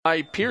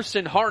by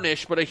Pearson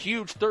Harnish, but a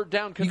huge third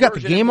down conversion. You got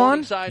the game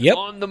on? Yep.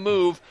 On the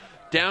move,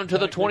 down to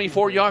the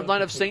 24-yard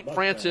line of St.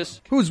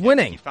 Francis. Who's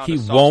winning? He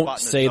won't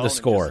say the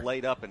score.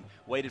 Laid up and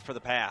waited for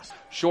the pass.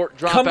 Short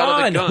drop Come out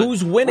on, of the gun.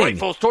 who's winning?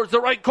 Rifles towards the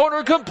right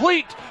corner,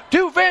 complete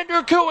to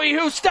Vander Cooey,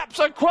 who steps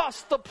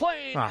across the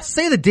plane.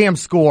 Say the damn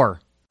score.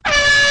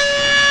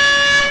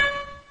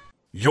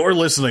 You're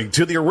listening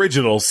to the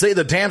original Say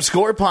the Damn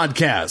Score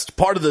podcast,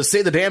 part of the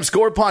Say the Damn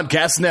Score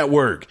podcast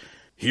network.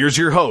 Here's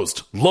your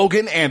host,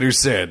 Logan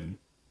Anderson.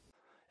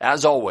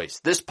 As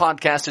always, this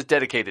podcast is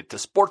dedicated to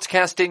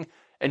sportscasting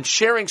and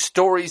sharing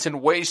stories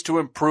and ways to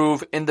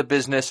improve in the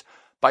business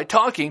by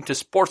talking to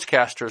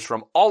sportscasters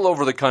from all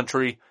over the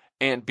country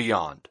and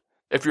beyond.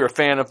 If you're a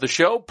fan of the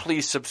show,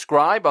 please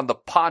subscribe on the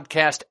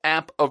podcast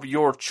app of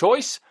your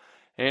choice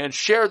and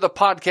share the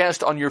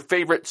podcast on your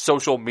favorite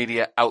social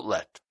media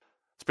outlet.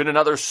 It's been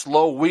another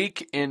slow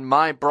week in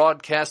my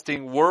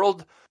broadcasting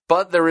world,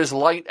 but there is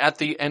light at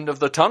the end of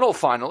the tunnel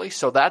finally,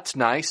 so that's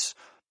nice.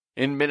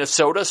 In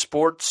Minnesota,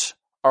 sports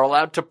are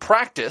allowed to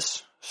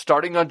practice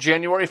starting on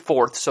January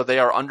 4th, so they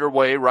are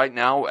underway right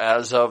now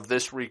as of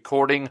this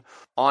recording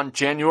on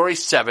January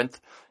 7th,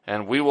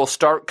 and we will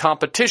start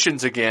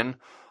competitions again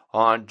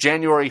on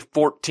January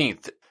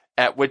 14th,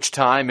 at which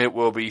time it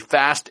will be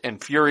fast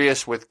and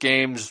furious with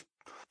games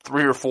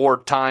 3 or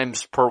 4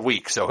 times per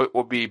week. So it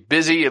will be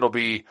busy. It'll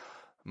be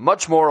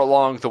much more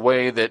along the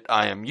way that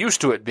I am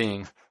used to it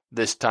being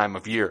this time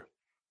of year.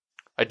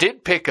 I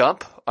did pick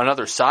up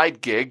another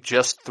side gig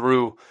just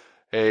through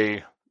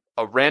a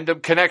random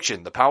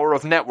connection, the power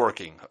of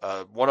networking.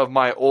 One of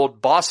my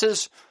old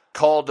bosses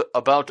called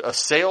about a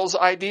sales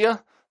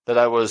idea that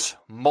I was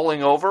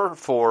mulling over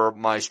for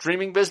my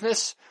streaming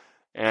business.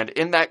 And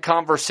in that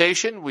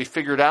conversation, we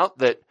figured out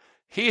that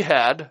he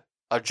had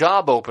a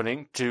job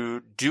opening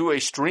to do a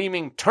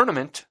streaming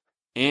tournament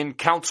in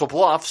Council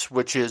Bluffs,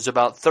 which is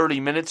about 30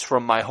 minutes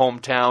from my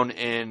hometown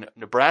in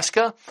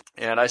Nebraska.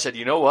 And I said,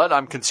 you know what?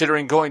 I'm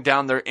considering going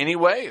down there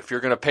anyway. If you're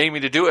going to pay me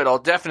to do it, I'll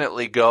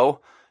definitely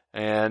go.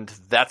 And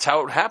that's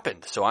how it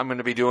happened. So I'm going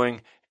to be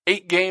doing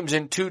 8 games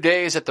in 2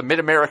 days at the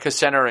Mid-America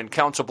Center in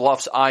Council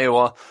Bluffs,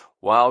 Iowa,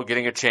 while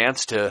getting a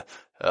chance to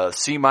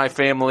see my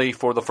family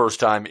for the first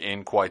time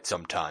in quite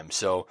some time.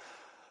 So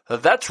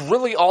that's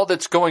really all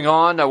that's going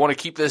on. I want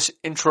to keep this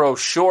intro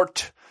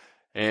short,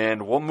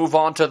 and we'll move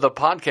on to the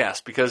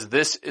podcast because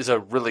this is a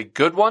really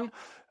good one.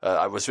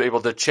 I was able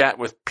to chat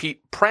with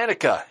Pete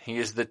Pranica. He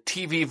is the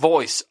TV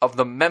voice of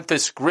the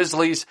Memphis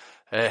Grizzlies.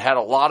 Had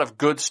a lot of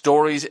good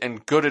stories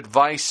and good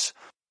advice.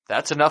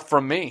 That's enough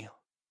from me.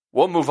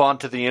 We'll move on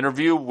to the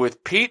interview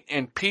with Pete.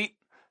 And Pete,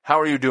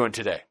 how are you doing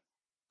today?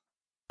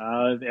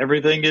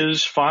 Everything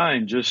is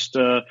fine. Just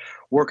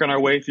working our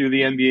way through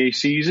the NBA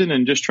season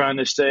and just trying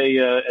to stay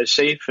as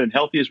safe and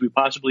healthy as we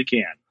possibly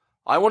can.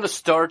 I want to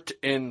start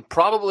in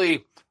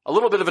probably a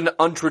little bit of an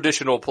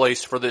untraditional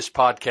place for this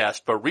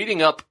podcast, but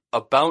reading up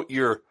about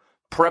your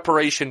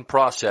preparation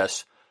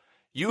process,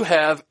 you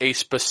have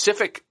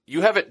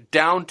it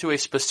down to a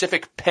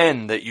specific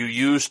pen that you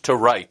use to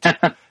write.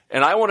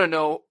 And I want to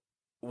know,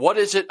 what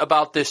is it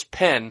about this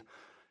pen?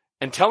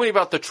 And tell me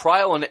about the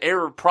trial and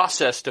error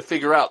process to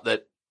figure out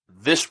that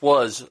this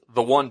was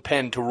the one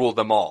pen to rule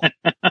them all.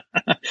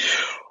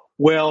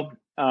 Well,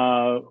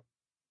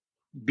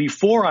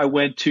 before I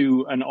went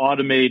to an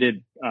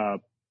automated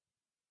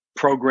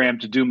program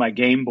to do my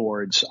game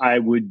boards, I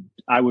would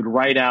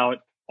write out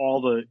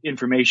all the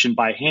information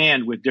by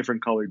hand with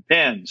different colored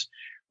pens.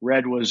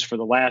 Red was for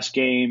the last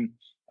game.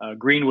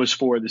 Green was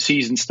for the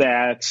season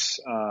stats.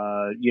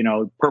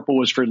 Purple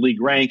was for league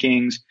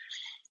rankings.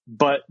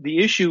 But the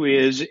issue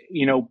is,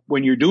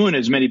 when you're doing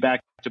as many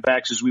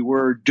back-to-backs as we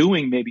were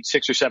doing maybe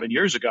 6 or 7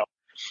 years ago,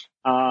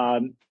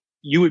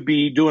 you would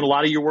be doing a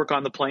lot of your work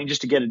on the plane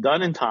just to get it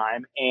done in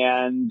time.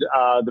 And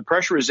the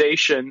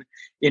pressurization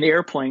in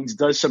airplanes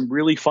does some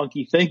really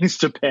funky things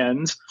to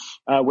pens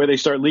where they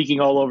start leaking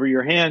all over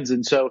your hands.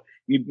 And so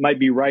you might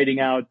be writing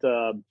out,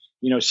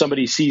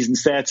 somebody's season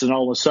stats, and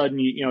all of a sudden,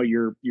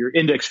 your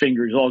index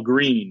finger is all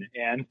green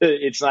and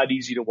it's not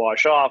easy to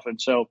wash off.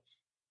 And so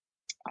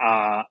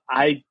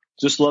I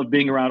just love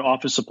being around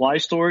office supply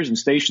stores and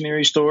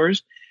stationery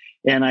stores.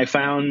 And I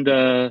found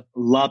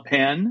La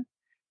Pen.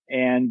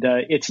 And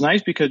it's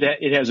nice because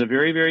it has a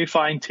very, very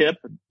fine tip.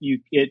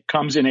 It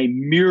comes in a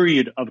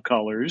myriad of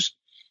colors,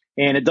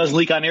 and it does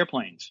leak on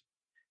airplanes.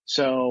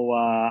 So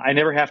I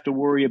never have to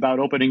worry about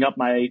opening up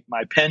my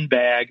pen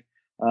bag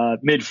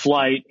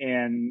mid-flight,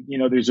 and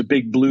there's a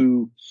big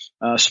blue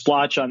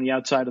splotch on the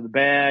outside of the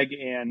bag,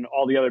 and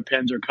all the other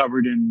pens are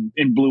covered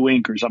in blue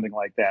ink or something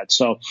like that.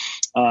 So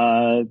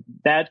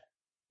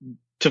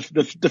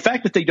the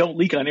fact that they don't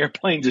leak on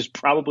airplanes is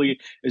probably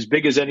as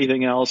big as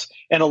anything else,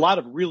 and a lot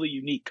of really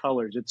unique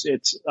colors.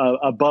 It's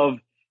above,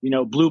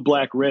 blue,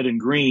 black, red, and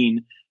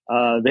green.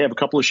 They have a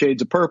couple of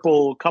shades of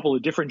purple, a couple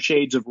of different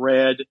shades of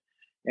red.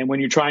 And when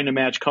you're trying to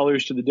match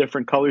colors to the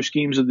different color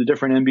schemes of the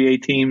different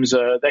NBA teams,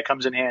 that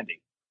comes in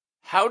handy.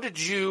 How did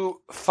you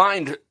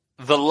find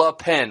the Le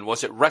Pen,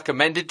 was it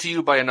recommended to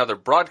you by another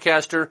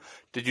broadcaster?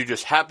 Did you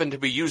just happen to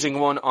be using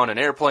one on an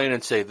airplane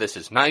and say, this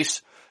is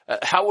nice?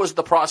 How was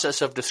the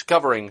process of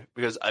discovering?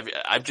 Because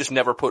I've just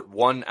never put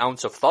 1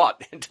 ounce of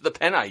thought into the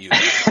pen I use.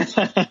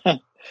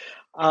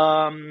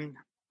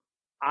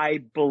 I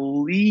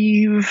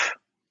believe,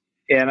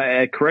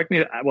 and correct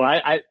me.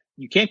 Well,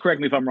 you can't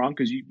correct me if I'm wrong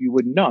because you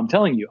wouldn't know. I'm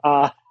telling you.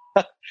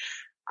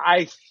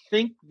 I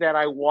think that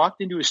I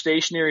walked into a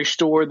stationery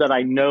store that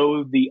I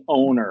know the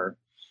owner,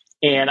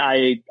 and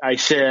I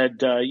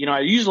said, I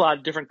use a lot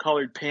of different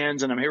colored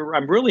pens, and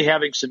I'm really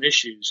having some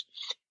issues.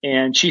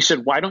 And she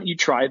said, why don't you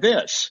try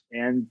this?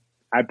 And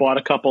I bought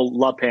a couple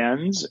Le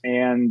Pens,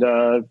 and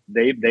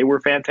they were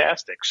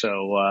fantastic.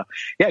 So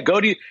go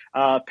to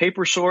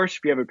Paper Source.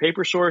 If you have a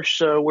Paper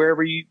Source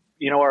wherever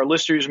our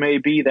listeners may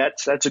be,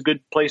 that's a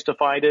good place to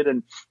find it.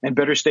 And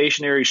better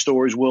stationery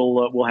stores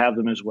will have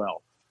them as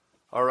well.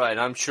 All right,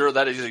 I'm sure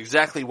that is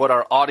exactly what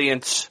our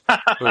audience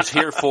was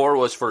here for,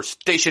 was for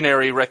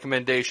stationery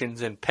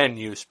recommendations and pen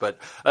use. But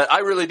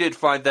I really did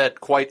find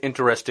that quite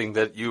interesting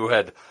that you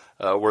had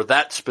were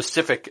that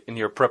specific in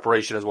your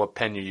preparation as what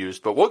pen you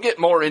used. But we'll get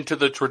more into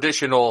the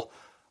traditional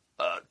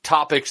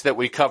topics that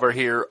we cover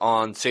here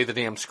on Say the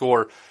Damn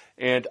Score.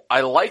 And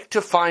I like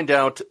to find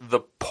out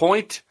the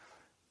point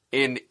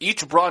in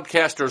each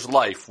broadcaster's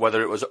life,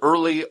 whether it was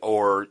early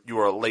or you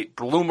were a late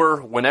bloomer,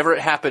 whenever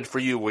it happened for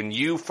you, when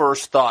you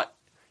first thought,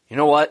 you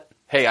know what?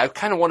 Hey, I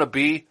kind of want to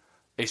be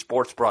a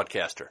sports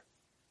broadcaster.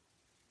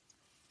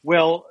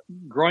 Well,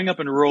 growing up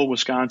in rural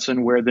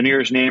Wisconsin, where the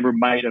nearest neighbor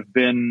might have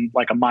been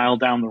like a mile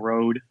down the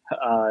road,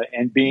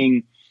 and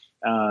being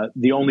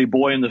the only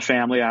boy in the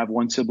family, I have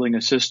one sibling,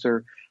 a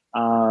sister.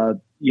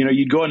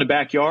 You'd go in the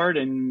backyard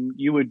and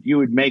you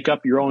would make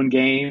up your own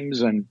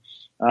games, and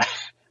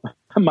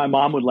my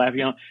mom would laugh.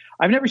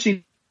 I've never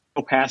seen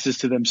passes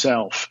to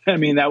themselves. I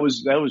mean, that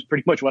was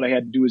pretty much what I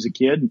had to do as a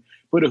kid.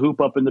 Put a hoop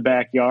up in the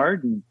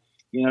backyard, and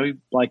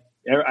like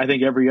I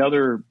think every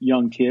other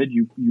young kid,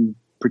 you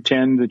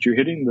pretend that you're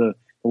hitting the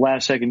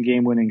last second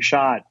game winning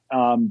shot.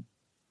 And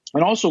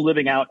also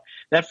living out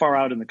that far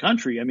out in the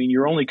country. I mean,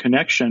 your only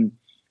connection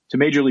to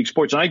Major League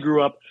Sports. And I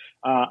grew up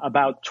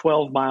about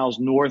 12 miles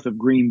north of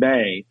Green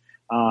Bay.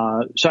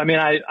 So, I mean,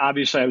 I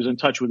was in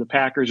touch with the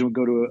Packers and would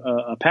go to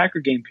a Packer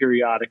game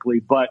periodically,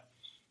 but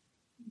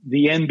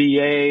the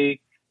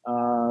NBA,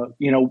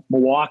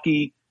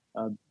 Milwaukee,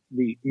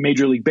 the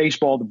Major League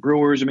Baseball, the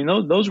Brewers. I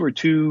mean, those were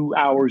 2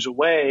 hours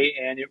away,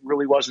 and it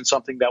really wasn't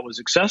something that was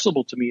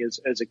accessible to me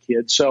as a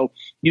kid. So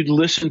you'd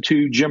listen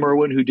to Jim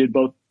Irwin, who did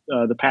both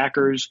the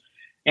Packers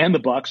and the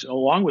Bucks,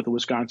 along with the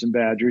Wisconsin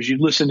Badgers.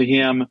 You'd listen to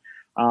him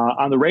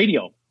on the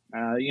radio,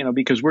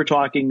 because we're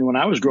talking, when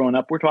I was growing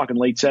up, we're talking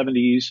late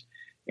 70s.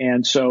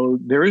 And so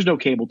there is no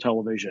cable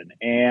television,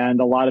 and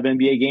a lot of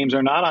NBA games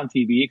are not on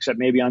TV except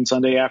maybe on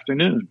Sunday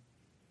afternoon.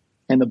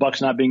 And the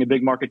Bucks, not being a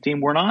big market team,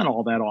 weren't on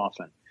all that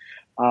often.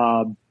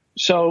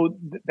 So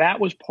that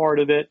was part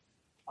of it.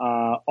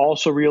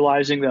 Also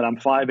realizing that I'm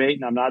 5'8"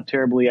 and I'm not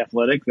terribly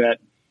athletic, that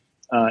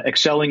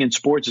excelling in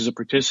sports as a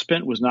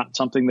participant was not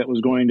something that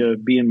was going to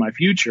be in my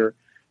future.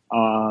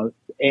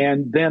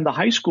 And then the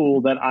high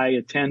school that I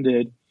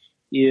attended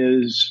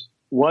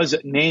was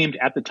named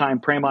at the time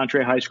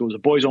Premontre High School. It was a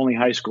boys-only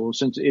high school,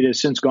 since it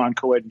has since gone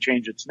co-ed and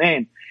changed its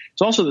name.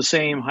 It's also the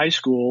same high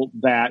school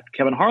that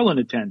Kevin Harlan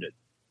attended.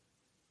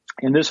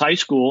 And this high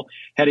school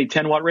had a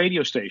 10-watt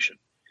radio station.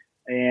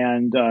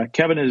 And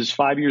Kevin is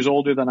 5 years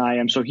older than I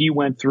am, so he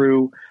went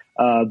through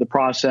the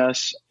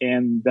process,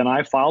 and then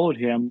I followed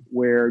him,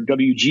 where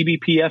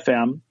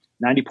WGBP-FM,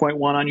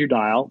 90.1 on your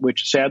dial,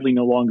 which sadly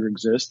no longer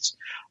exists,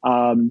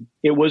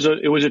 it was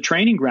a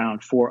training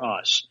ground for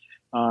us.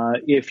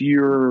 If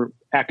your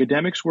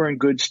academics were in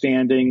good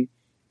standing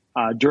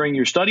during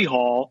your study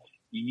hall,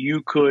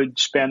 you could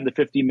spend the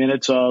 50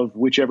 minutes of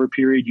whichever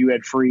period you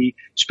had free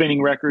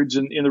spinning records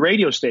in the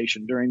radio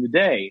station during the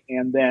day.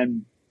 And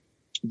then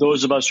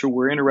those of us who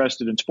were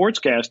interested in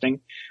sportscasting,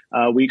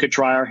 we could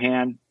try our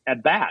hand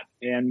at that.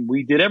 And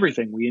we did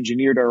everything. We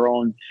engineered our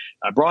own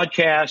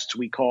broadcasts.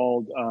 We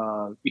called,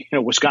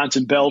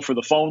 Wisconsin Bell for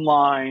the phone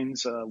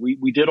lines.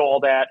 We did all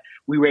that.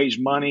 We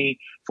raised money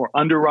for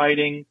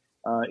underwriting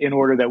in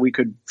order that we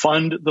could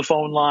fund the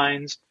phone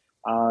lines.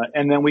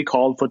 And then we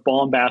called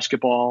football and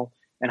basketball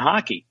and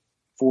hockey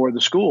for the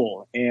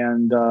school.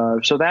 And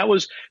so that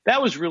was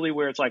really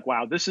where it's like,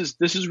 wow, this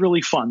is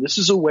really fun. This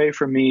is a way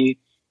for me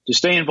to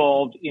stay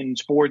involved in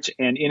sports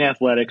and in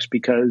athletics,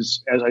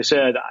 because, as I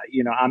said,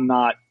 I'm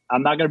not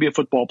going to be a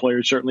football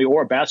player, certainly,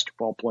 or a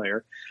basketball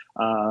player.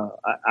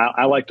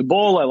 I like to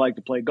bowl. I like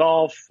to play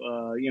golf,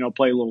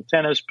 play a little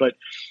tennis.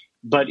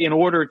 But in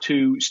order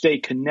to stay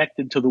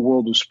connected to the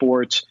world of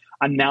sports,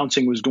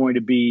 announcing was going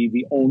to be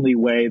the only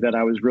way that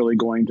I was really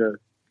going to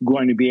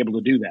be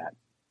able to do that.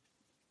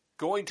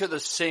 Going to the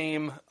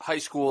same high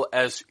school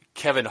as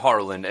Kevin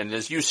Harlan, and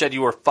as you said,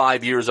 you were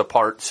 5 years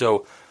apart.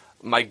 So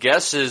my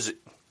guess is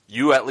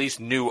you at least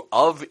knew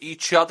of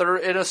each other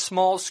in a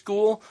small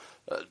school.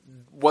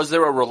 Was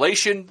there a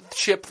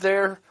relationship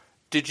there?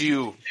 Did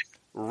you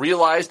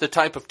realize the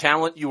type of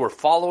talent you were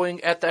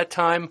following at that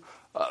time?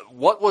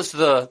 What was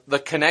the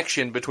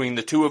connection between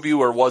the two of you,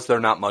 or was there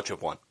not much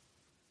of one?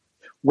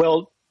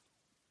 Well,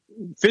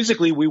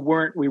 physically, we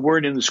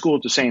weren't in the school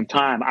at the same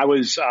time. I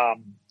was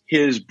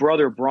his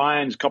brother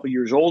Brian's a couple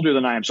years older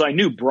than I am, so I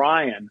knew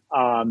Brian.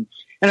 And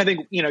I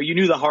think you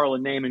knew the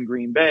Harlan name in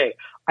Green Bay.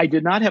 I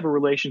did not have a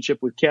relationship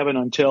with Kevin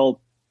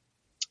until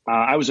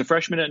I was a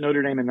freshman at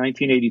Notre Dame in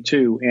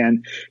 1982,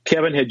 and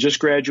Kevin had just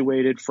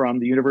graduated from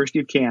the University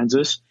of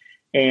Kansas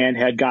and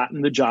had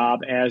gotten the job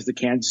as the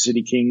Kansas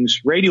City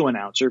Kings radio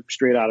announcer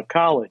straight out of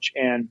college.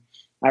 And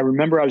I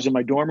remember I was in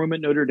my dorm room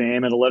at Notre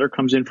Dame, and a letter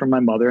comes in from my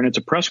mother, and it's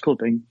a press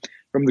clipping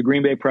from the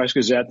Green Bay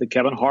Press-Gazette that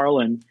Kevin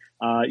Harlan,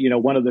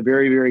 one of the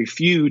very, very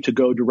few to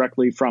go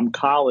directly from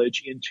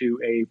college into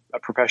a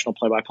professional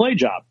play-by-play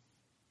job.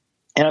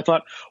 And I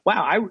thought,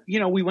 wow,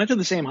 we went to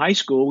the same high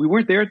school. We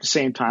weren't there at the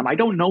same time. I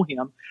don't know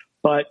him,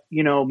 but,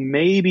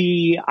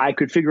 maybe I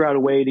could figure out a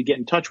way to get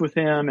in touch with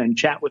him and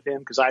chat with him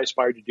because I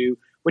aspired to do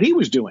what he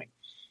was doing.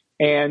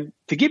 And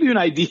to give you an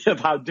idea of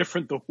how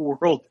different the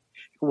world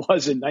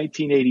was in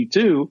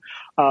 1982,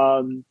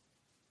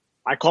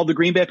 I called the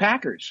Green Bay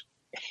Packers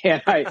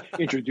and I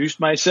introduced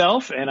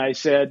myself and I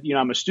said,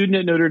 I'm a student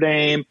at Notre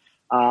Dame.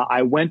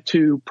 I went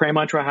to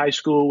Premontre High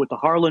School with the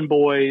Harlan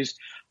boys.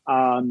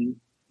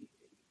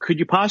 Could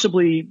you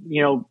possibly,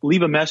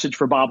 leave a message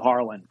for Bob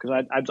Harlan?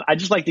 Because I'd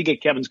just like to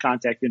get Kevin's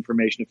contact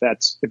information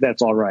if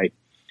that's all right.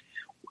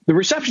 The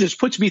receptionist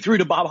puts me through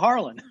to Bob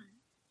Harlan,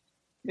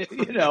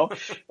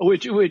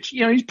 which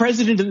he's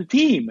president of the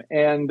team,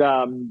 and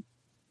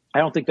I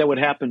don't think that would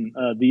happen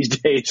these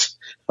days.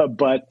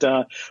 But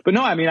no,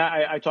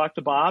 I talked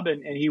to Bob,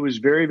 and he was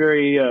very,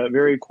 very,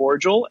 very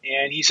cordial,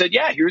 and he said,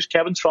 "Yeah, here's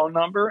Kevin's phone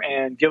number,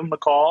 and give him a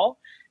call."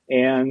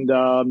 And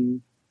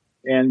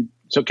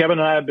so Kevin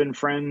and I have been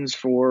friends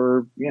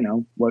for,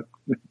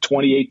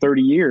 28,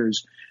 30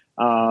 years,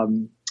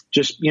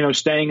 just,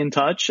 staying in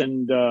touch.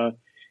 And,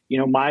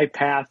 my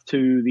path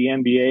to the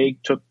NBA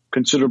took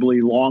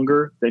considerably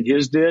longer than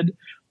his did.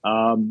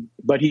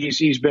 But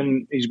he's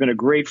been a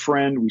great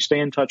friend. We stay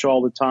in touch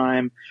all the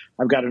time.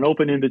 I've got an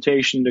open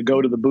invitation to go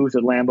to the booth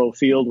at Lambeau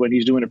Field when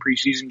he's doing a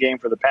preseason game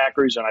for the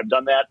Packers. And I've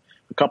done that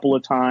a couple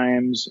of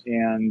times.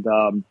 And,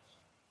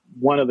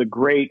 one of the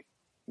great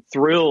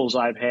thrills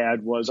I've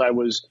had was I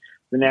was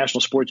the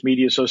National Sports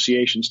Media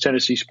Association's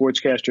Tennessee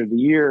Sportscaster of the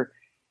Year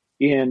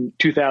in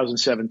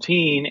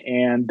 2017.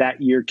 And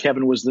that year,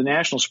 Kevin was the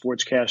National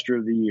Sportscaster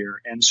of the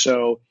Year. And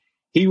so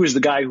he was the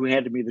guy who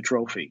handed me the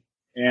trophy.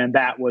 And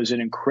that was an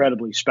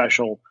incredibly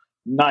special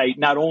night,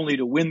 not only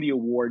to win the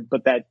award,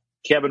 but that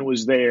Kevin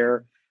was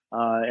there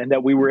and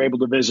that we were able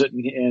to visit.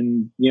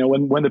 And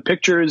when the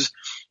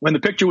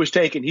picture was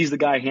taken, he's the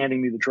guy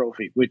handing me the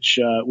trophy, which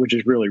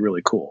is really,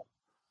 really cool.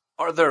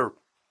 Are there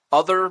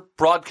other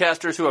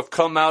broadcasters who have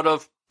come out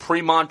of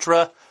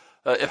Premontre,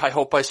 if I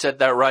hope I said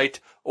that right,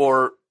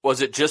 or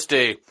was it just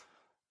a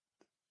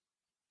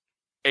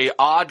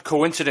odd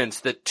coincidence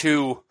that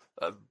two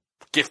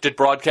gifted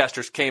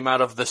broadcasters came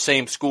out of the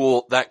same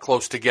school that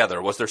close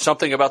together? Was there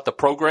something about the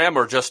program,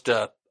 or just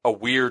a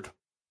weird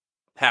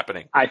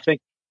happening? I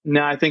think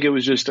it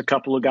was just a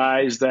couple of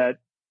guys that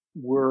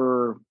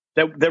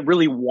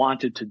really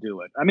wanted to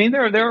do it. I mean,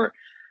 there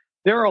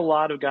are a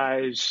lot of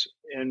guys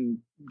and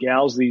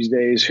gals these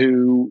days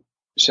who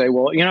say,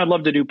 well, I'd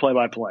love to do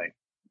play-by-play.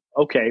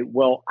 Okay,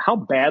 well, how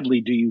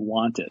badly do you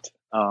want it?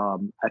 I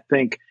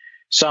think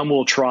some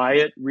will try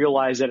it,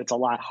 realize that it's a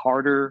lot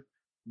harder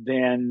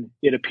than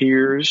it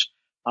appears.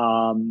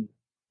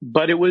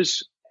 But it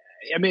was,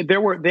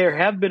 there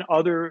have been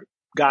other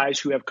guys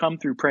who have come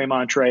through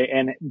Premontre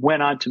and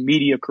went on to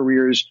media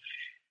careers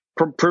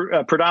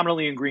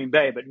predominantly in Green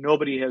Bay, but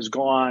nobody has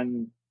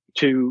gone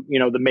to,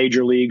 the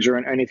major leagues or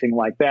anything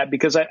like that,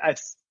 because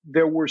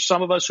there were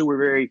some of us who were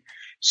very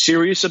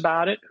serious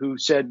about it, who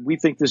said, we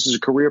think this is a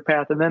career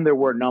path. And then there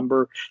were a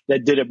number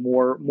that did it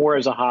more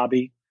as a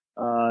hobby,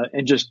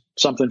 and just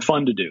something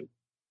fun to do.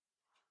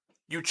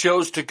 You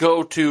chose to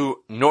go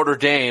to Notre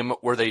Dame,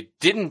 where they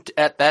didn't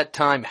at that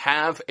time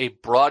have a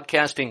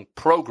broadcasting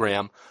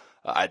program.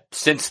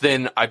 Since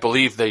then, I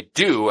believe they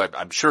do.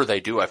 I'm sure they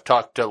do. I've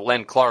talked to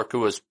Len Clark,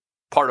 who was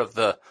part of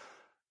the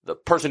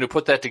person who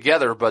put that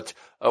together. But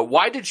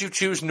why did you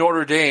choose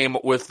Notre Dame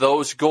with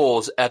those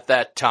goals at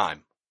that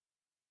time?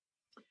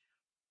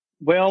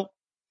 Well,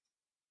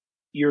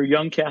 you're a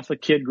young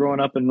Catholic kid growing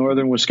up in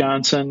northern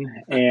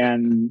Wisconsin.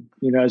 And,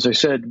 as I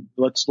said,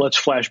 let's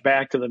flash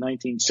back to the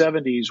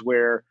 1970s,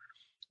 where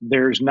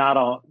there's not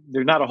a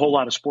whole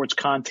lot of sports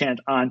content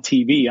on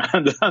TV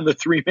on the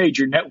three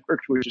major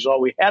networks, which is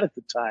all we had at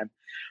the time.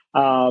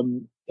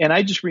 And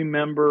I just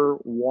remember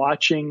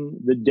watching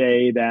the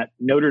day that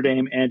Notre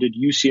Dame ended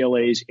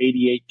UCLA's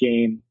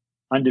 88-game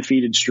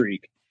undefeated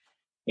streak,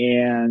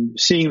 and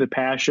seeing the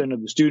passion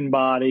of the student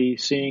body,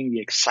 seeing the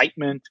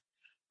excitement.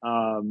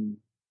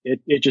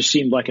 It just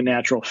seemed like a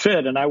natural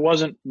fit. And I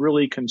wasn't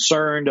really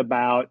concerned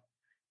about,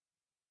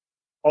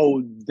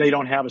 they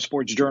don't have a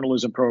sports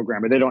journalism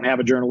program, or they don't have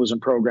a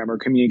journalism program or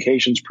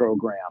communications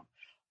program.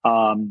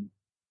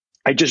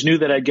 I just knew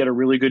that I'd get a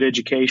really good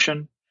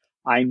education.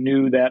 I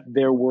knew that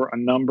there were a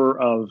number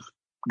of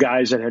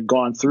guys that had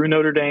gone through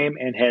Notre Dame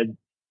and had,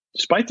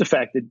 despite the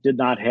fact that it did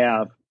not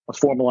have a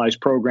formalized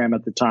program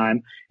at the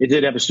time, it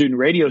did have a student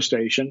radio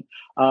station.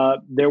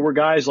 There were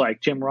guys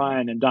like Tim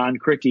Ryan and Don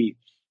Criqui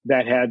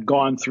that had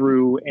gone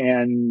through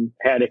and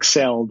had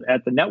excelled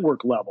at the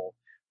network level.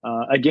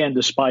 Again,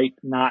 despite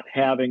not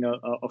having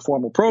a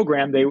formal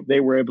program, they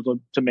were able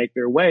to make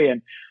their way.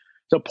 And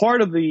so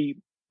part of the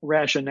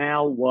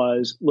rationale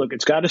was, look,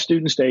 it's got a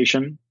student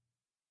station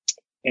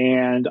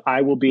and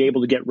I will be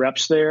able to get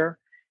reps there.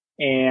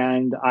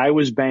 And I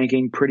was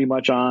banking pretty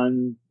much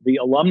on the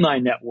alumni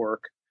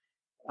network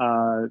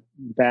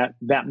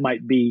that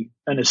might be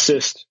an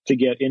assist to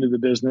get into the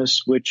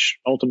business, which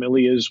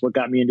ultimately is what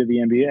got me into the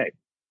NBA.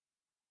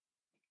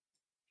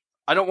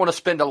 I don't want to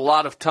spend a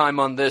lot of time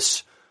on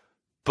this,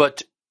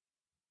 but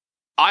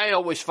I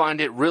always find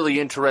it really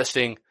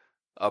interesting,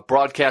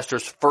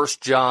 broadcasters'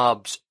 first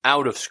jobs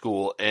out of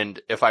school.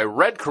 And if I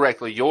read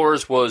correctly,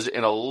 yours was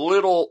in a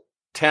little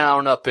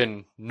town up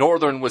in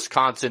northern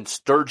Wisconsin,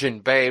 Sturgeon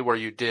Bay, where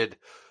you did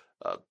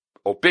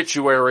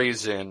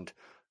obituaries and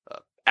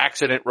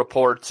accident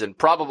reports and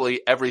probably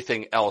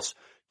everything else.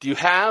 Do you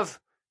have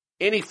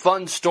any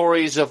fun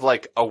stories of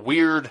like a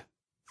weird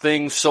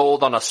thing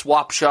sold on a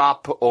swap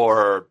shop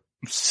or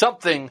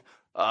something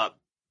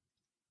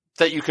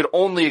that you could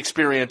only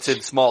experience in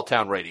small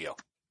town radio?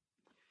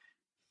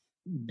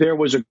 There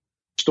was a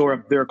store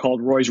up there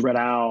called Roy's Red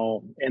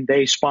Owl, and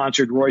they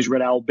sponsored Roy's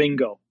Red Owl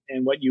Bingo.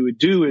 And what you would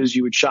do is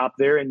you would shop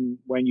there, and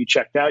when you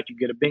checked out, you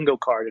get a bingo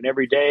card. And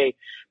every day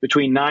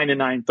between 9 and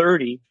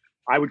 9:30,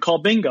 I would call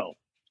bingo.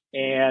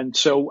 And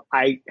so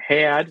I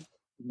had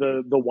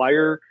the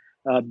wire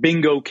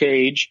bingo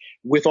cage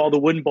with all the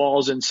wooden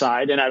balls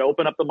inside, and I'd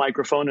open up the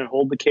microphone and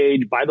hold the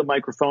cage by the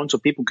microphone so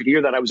people could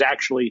hear that I was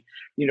actually,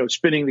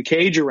 spinning the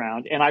cage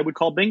around. And I would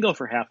call bingo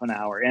for half an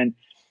hour. And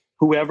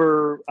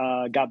whoever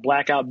got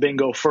blackout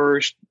bingo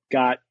first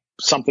got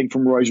something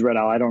from Roy's Red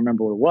Owl. I don't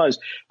remember what it was,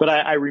 but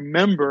I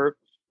remember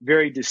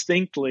very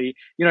distinctly,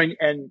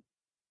 and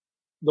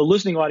the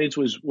listening audience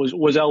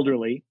was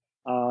elderly.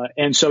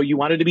 And so you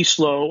wanted to be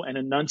slow and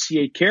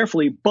enunciate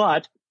carefully,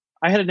 but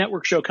I had a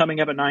network show coming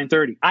up at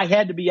 9:30. I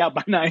had to be out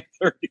by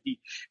 9:30.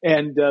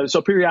 And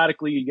so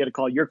periodically you get a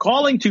call, you're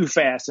calling too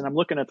fast. And I'm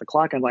looking at the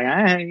clock. I'm like,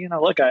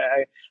 look,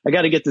 I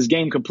got to get this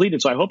game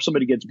completed. So I hope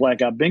somebody gets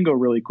blackout bingo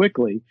really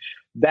quickly.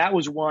 That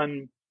was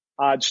one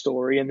odd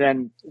story. And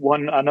then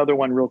another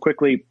one real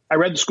quickly. I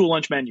read the school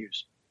lunch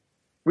menus.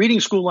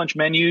 Reading school lunch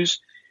menus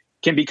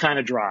can be kind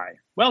of dry.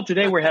 Well,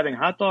 today we're having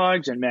hot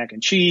dogs and mac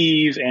and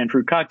cheese and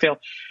fruit cocktail.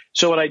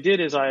 So what I did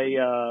is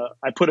I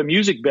put a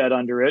music bed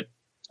under it,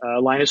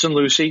 Linus and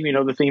Lucy,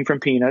 the theme from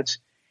Peanuts.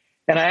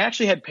 And I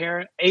actually had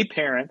a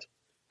parent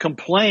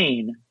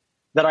complain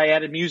that I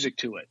added music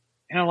to it.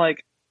 And I'm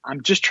like,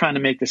 I'm just trying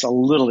to make this a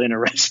little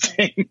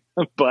interesting.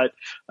 But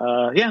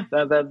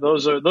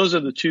those are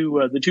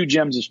the two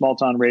gems of small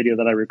town radio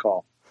that I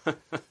recall.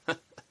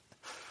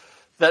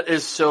 That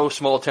is so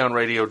small town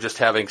radio, just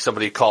having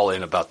somebody call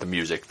in about the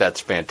music.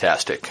 That's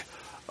fantastic.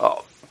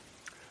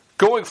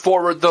 Going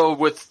forward, though,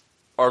 with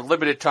our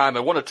limited time, I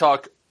want to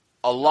talk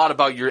a lot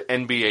about your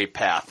NBA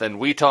path. And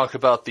we talk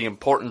about the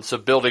importance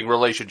of building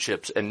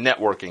relationships and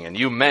networking. And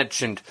you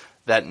mentioned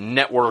that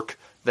network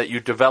that you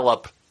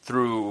develop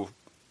through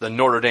the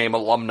Notre Dame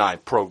alumni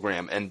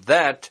program. And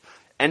that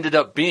ended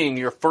up being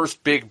your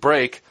first big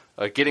break,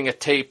 getting a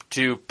tape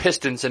to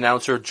Pistons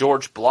announcer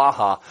George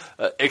Blaha.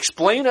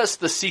 Explain us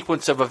the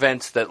sequence of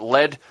events that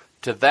led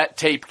to that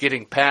tape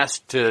getting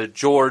passed to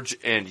George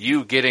and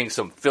you getting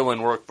some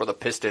fill-in work for the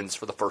Pistons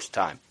for the first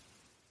time.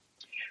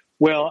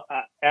 Well,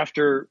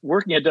 after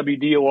working at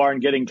WDOR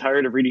and getting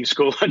tired of reading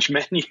school lunch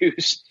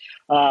menus,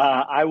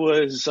 I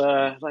was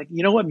like,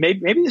 you know what,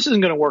 maybe this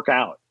isn't going to work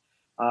out.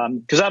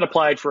 Because I'd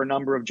applied for a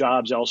number of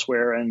jobs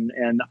elsewhere. And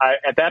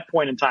at that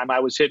point in time,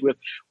 I was hit with,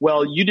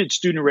 well, you did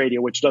student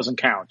radio, which doesn't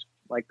count.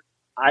 Like,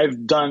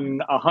 I've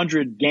done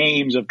 100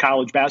 games of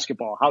college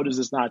basketball. How does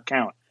this not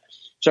count?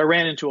 So I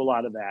ran into a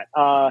lot of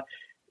that.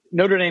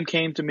 Notre Dame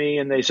came to me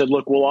and they said,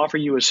 look, we'll offer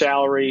you a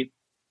salary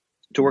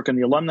to work in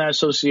the Alumni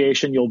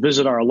Association. You'll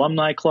visit our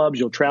alumni clubs.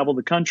 You'll travel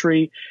the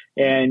country.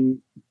 And,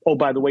 oh,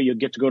 by the way, you'll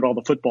get to go to all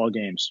the football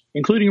games,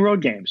 including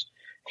road games.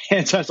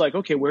 And so I was like,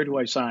 okay, where do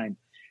I sign?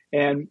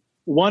 And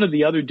one of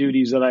the other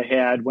duties that I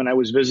had when I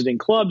was visiting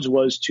clubs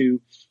was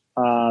to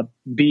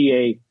be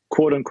a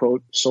quote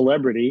unquote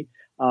celebrity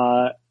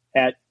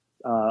at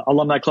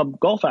alumni club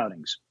golf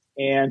outings.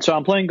 And so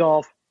I'm playing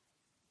golf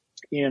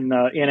in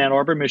Ann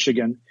Arbor,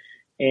 Michigan.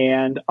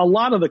 And a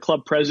lot of the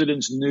club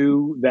presidents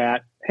knew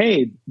that,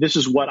 hey, this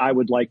is what I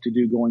would like to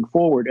do going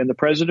forward. And the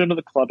president of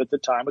the club at the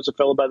time was a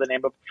fellow by the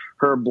name of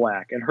Herb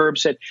Black. And Herb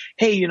said,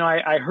 hey,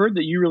 I heard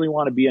that you really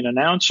want to be an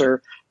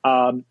announcer.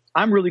 I'm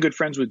really good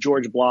friends with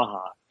George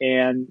Blaha,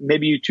 and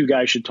maybe you two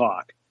guys should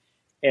talk.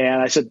 And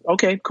I said,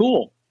 okay,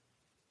 cool.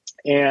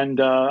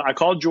 And I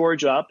called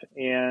George up,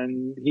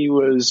 and he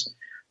was,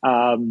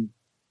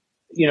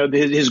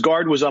 his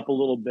guard was up a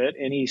little bit.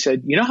 And he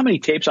said, you know how many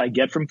tapes I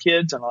get from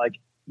kids? And I'm like,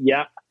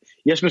 yeah.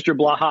 Yes, Mr.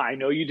 Blaha, I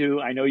know you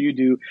do.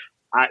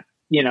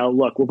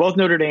 Look, we're both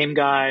Notre Dame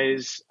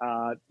guys.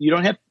 You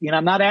don't have,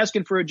 I'm not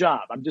asking for a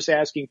job. I'm just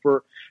asking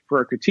for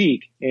a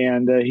critique.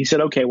 And he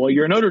said, okay, well,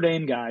 you're a Notre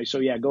Dame guy. So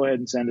yeah, go ahead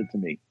and send it to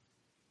me.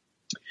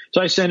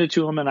 So I send it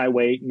to him and I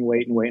wait.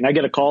 And I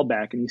get a call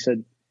back and he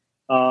said,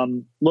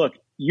 look,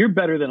 you're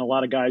better than a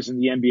lot of guys in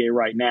the NBA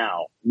right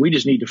now. We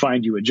just need to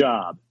find you a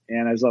job.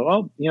 And I was like,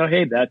 oh,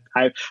 hey,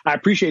 I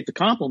appreciate the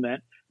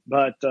compliment,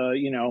 but,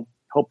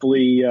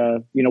 hopefully,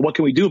 what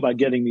can we do about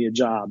getting me a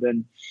job?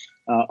 And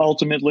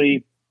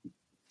ultimately,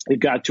 it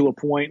got to a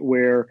point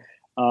where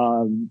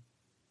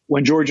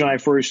when George and I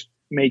first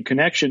made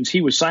connections,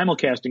 he was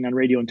simulcasting on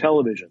radio and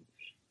television.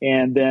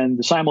 And then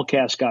the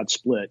simulcast got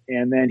split.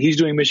 And then he's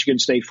doing Michigan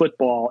State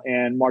football.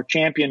 And Mark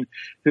Champion,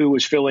 who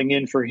was filling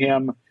in for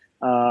him,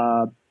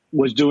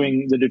 was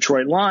doing the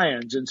Detroit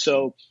Lions. And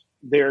so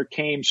there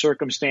came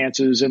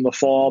circumstances in the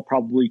fall,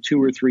 probably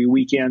 2 or 3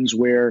 weekends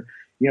where,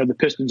 the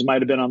Pistons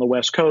might have been on the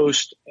West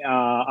Coast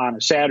on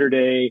a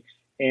Saturday,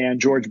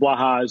 and George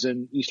Blaha is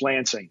in East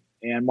Lansing.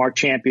 And Mark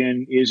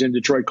Champion is in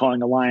Detroit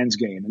calling a Lions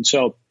game. And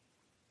so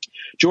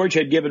George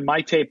had given my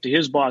tape to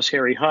his boss,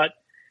 Harry Hutt.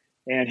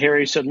 And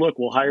Harry said, look,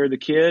 we'll hire the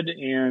kid.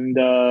 And,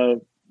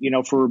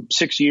 for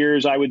 6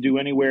 years, I would do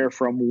anywhere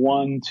from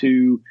 1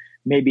 to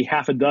maybe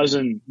half a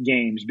dozen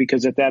games,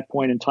 because at that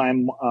point in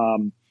time,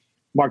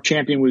 Mark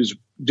Champion was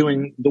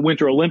doing the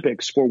Winter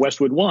Olympics for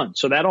Westwood One.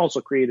 So that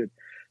also created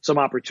some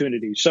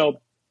opportunities.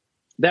 So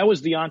that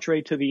was the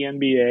entree to the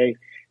NBA.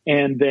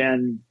 And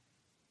then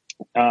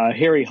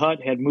Harry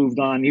Hutt had moved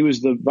on. He was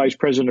the vice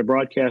president of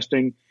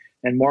broadcasting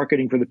and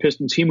marketing for the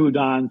Pistons. He moved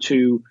on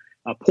to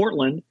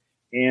Portland.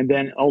 And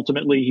then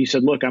ultimately he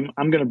said, look, I'm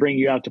going to bring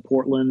you out to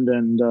Portland,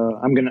 and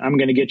I'm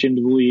going to get you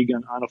into the league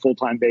on a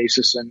full-time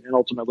basis. And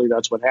ultimately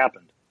that's what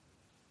happened.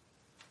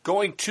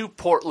 Going to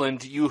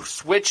Portland, you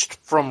switched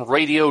from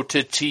radio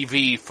to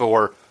TV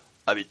for,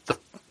 I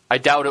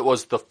doubt it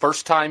was the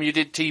first time you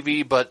did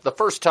TV, but the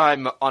first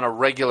time on a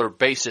regular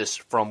basis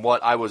from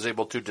what I was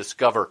able to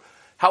discover.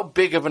 How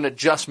big of an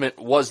adjustment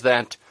was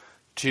that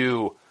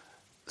to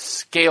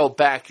scale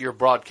back your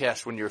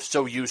broadcast when you're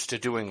so used to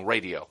doing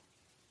radio?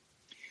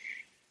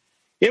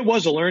 It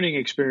was a learning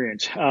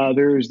experience.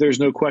 There's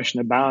no question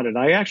about it.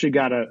 I actually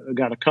got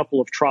a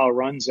couple of trial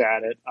runs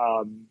at it.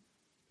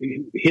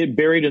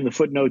 Buried in the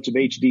footnotes of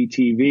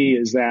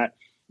HDTV is that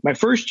my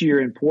first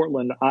year in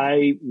Portland,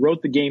 I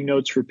wrote the game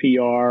notes for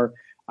PR.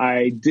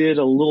 I did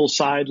a little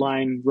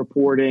sideline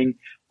reporting,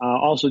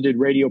 also did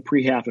radio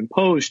pre-half and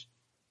post.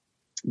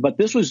 But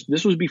this was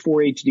before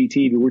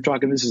HDTV. We're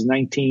talking, this is the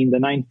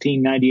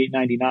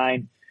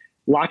 1998-99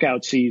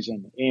 lockout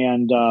season.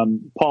 And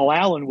Paul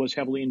Allen was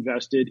heavily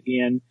invested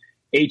in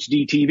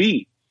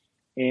HDTV.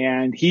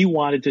 And he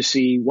wanted to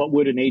see what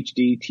would an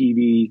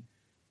HDTV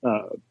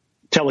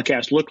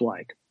telecast look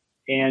like.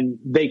 And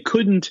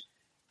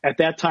at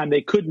that time,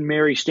 they couldn't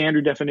marry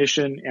standard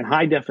definition and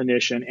high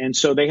definition. And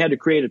so they had to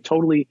create a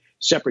totally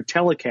separate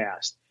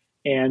telecast.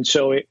 And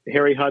so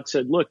Harry Hutt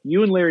said, look,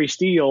 you and Larry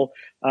Steele,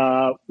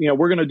 we're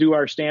going to do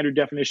our standard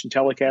definition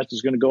telecast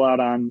is going to go out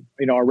on,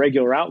 our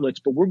regular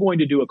outlets, but we're going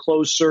to do a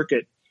closed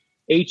circuit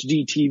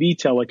HDTV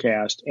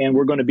telecast, and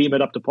we're going to beam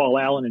it up to Paul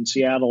Allen in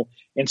Seattle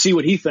and see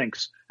what he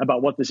thinks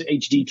about what this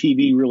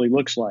HDTV really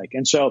looks like.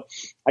 And so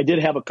I did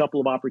have a couple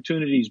of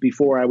opportunities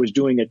before I was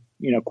doing it,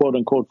 quote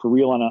unquote, for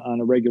real on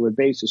a regular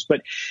basis.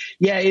 But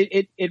yeah,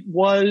 it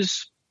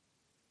was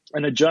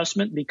an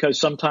adjustment because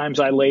sometimes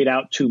I laid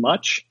out too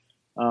much.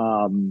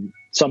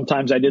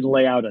 Sometimes I didn't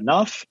lay out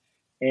enough.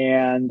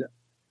 And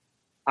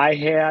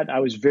I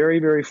was very,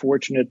 very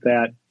fortunate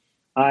that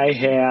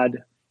I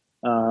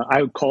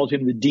called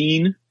him the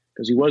dean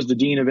because he was the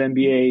dean of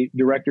NBA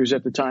directors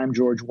at the time,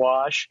 George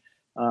Wash,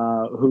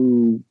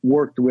 who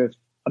worked with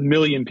a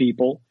million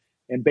people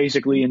and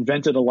basically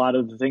invented a lot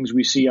of the things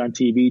we see on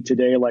TV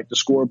today, like the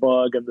score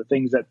bug and the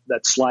things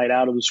that slide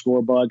out of the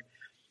score bug.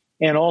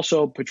 And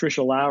also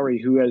Patricia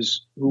Lowry, who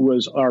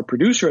was our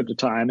producer at the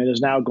time and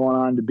has now gone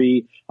on to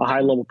be a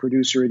high-level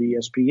producer at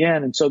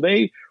ESPN. And so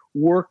they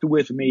worked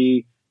with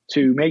me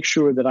to make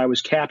sure that I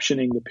was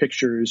captioning the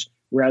pictures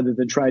rather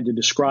than trying to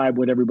describe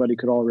what everybody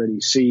could already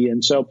see.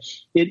 And so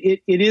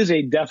it is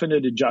a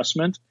definite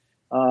adjustment.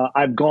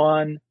 I've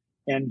gone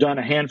and done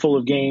a handful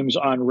of games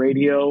on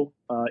radio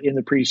in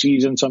the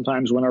preseason,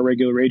 sometimes when our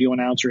regular radio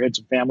announcer had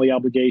some family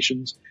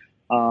obligations,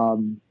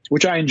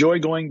 which I enjoy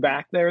going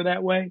back there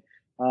that way.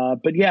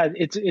 But yeah,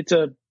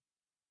 and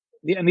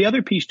the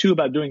other piece too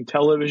about doing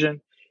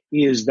television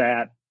is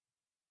that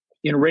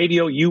in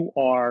radio,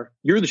 you're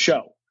the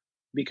show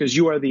because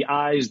you are the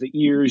eyes, the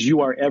ears,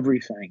 you are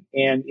everything.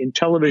 And in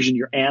television,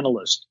 your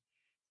analyst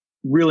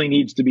really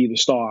needs to be the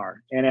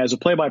star. And as a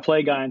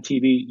play-by-play guy on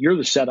TV, you're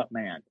the setup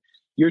man.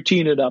 You're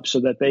teeing it up so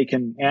that they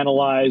can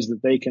analyze,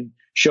 that they can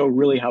show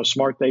really how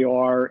smart they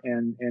are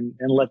and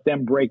let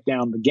them break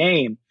down the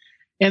game.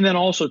 And then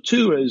also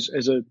too,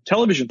 as a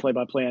television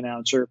play-by-play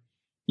announcer,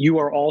 you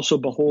are also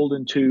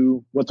beholden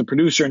to what the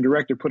producer and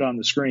director put on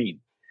the screen.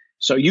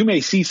 So you may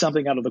see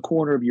something out of the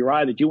corner of your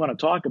eye that you want to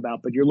talk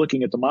about, but you're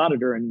looking at the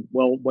monitor and,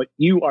 well, what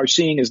you are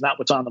seeing is not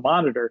what's on the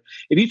monitor.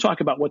 If you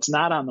talk about what's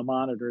not on the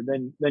monitor,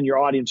 then your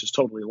audience is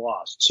totally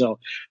lost. So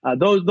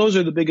those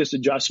are the biggest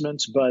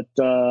adjustments, but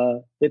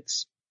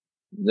it's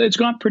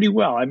gone pretty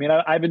well. I mean,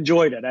 I've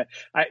enjoyed it.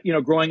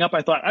 Growing up,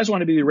 I thought I just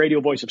want to be the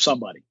radio voice of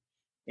somebody.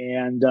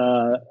 And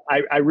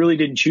I really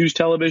didn't choose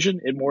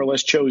television. It more or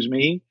less chose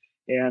me.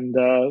 And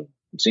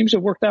it seems to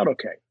have worked out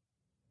okay.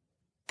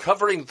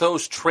 Covering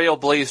those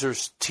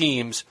Trailblazers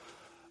teams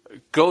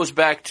goes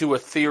back to a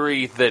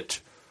theory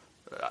that,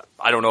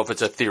 I don't know if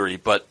it's a theory,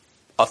 but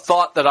a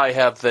thought that I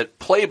have that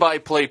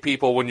play-by-play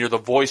people, when you're the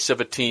voice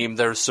of a team,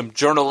 there's some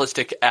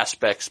journalistic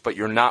aspects, but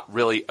you're not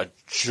really a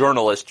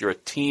journalist. You're a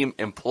team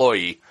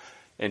employee.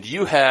 And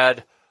you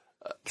had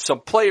some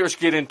players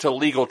get into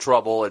legal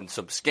trouble and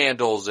some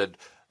scandals, and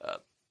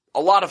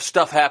a lot of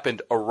stuff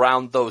happened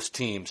around those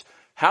teams.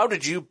 How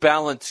did you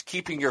balance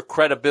keeping your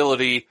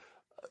credibility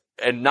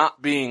and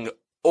not being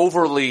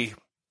overly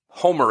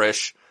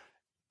homerish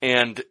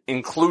and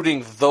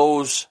including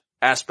those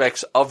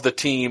aspects of the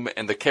team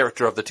and the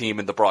character of the team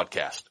in the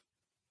broadcast?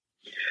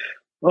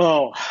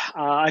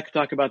 I could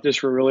talk about this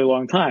for a really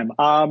long time.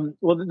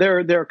 Well, there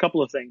are a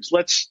couple of things.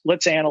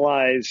 Let's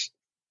analyze.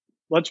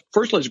 Let's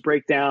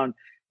break down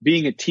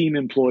being a team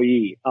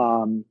employee.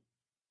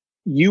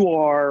 You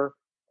are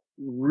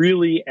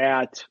really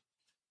at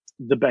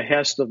the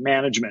behest of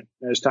management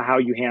as to how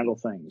you handle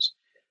things.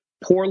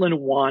 Portland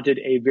wanted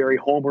a very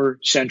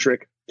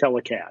Homer-centric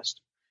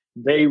telecast.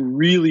 They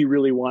really,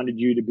 really wanted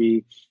you to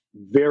be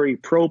very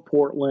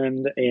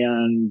pro-Portland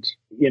and,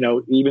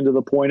 even to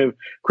the point of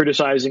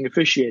criticizing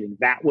officiating.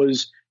 That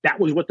was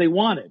what they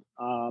wanted.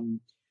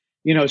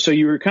 So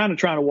you were kind of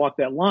trying to walk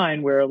that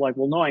line where, like,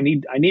 well, no, I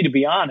need to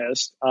be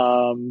honest,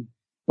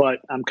 but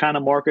I'm kind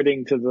of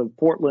marketing to the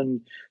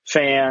Portland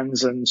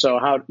fans. And so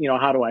how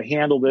do I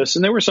handle this?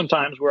 And there were some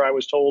times where I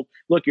was told,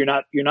 look, you're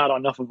not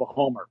enough of a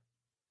Homer.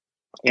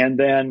 And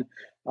then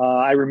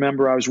I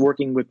remember I was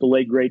working with the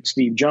late, great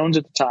Steve Jones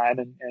at the time,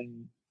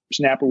 and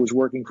Snapper was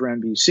working for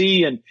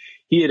NBC, and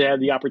he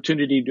had the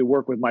opportunity to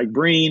work with Mike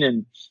Breen.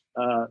 And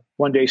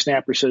one day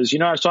Snapper says,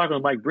 I was talking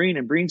with Mike Breen,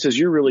 and Breen says,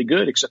 you're really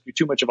good, except you're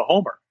too much of a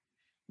Homer.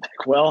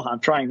 Like, well, I'm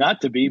trying not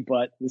to be,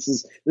 but this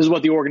is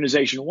what the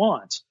organization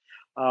wants.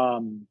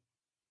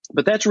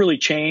 But that's really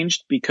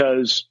changed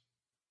because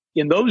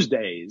in those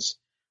days,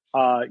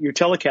 your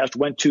telecast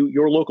went to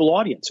your local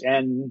audience,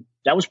 and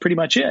that was pretty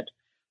much it.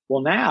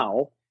 Well,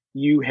 now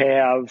you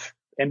have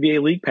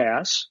NBA League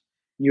Pass,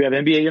 you have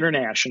NBA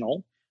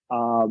International,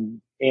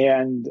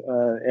 and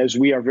as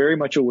we are very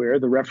much aware,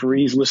 the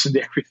referees listen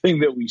to everything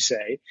that we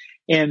say.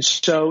 And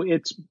so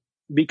it's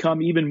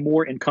become even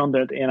more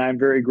incumbent, and I'm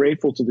very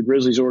grateful to the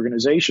Grizzlies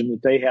organization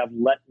that they have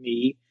let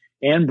me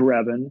and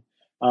Brevin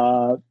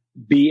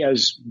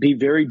be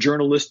very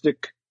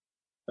journalistic,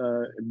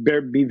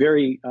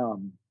 be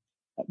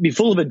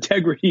full of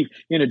integrity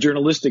in a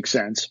journalistic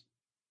sense.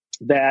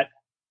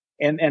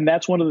 And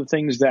that's one of the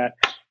things that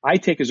I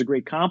take as a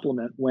great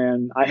compliment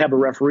when I have a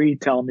referee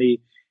tell me,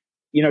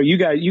 you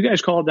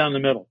guys call it down the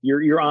middle.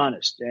 You're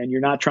honest, and you're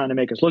not trying to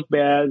make us look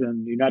bad,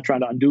 and you're not trying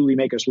to unduly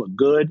make us look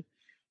good.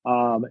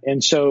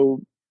 And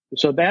so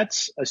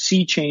that's a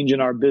sea change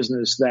in our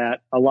business that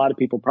a lot of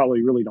people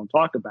probably really don't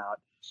talk about.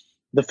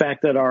 The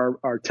fact that our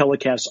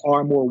telecasts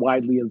are more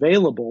widely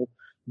available,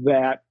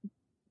 that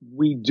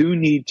we do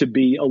need to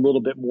be a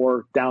little bit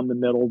more down the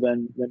middle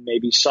than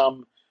maybe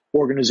some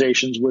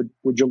organizations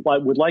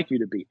would like you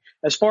to be.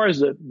 As far as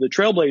the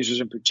Trailblazers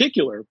in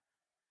particular,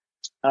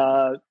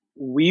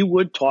 we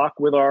would talk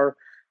with our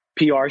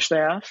PR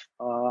staff.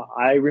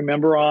 I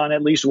remember on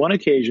at least one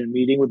occasion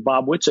meeting with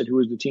Bob Whitsitt, who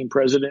was the team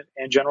president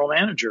and general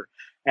manager,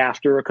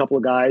 after a couple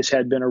of guys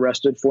had been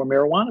arrested for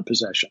marijuana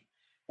possession.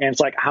 And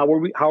it's like, how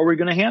are we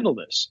going to handle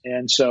this?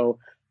 And so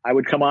I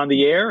would come on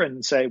the air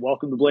and say,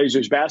 welcome to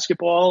Blazers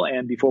basketball.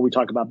 And before we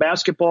talk about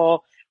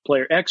basketball,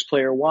 player X,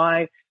 player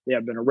Y, they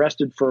have been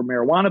arrested for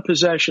marijuana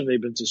possession.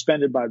 They've been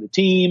suspended by the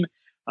team,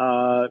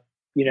 and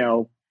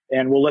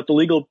we'll let the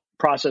legal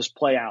process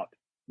play out.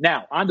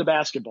 Now, on to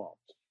basketball.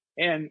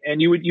 And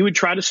you would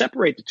try to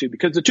separate the two,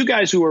 because the two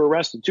guys who were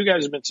arrested, two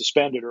guys have been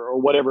suspended or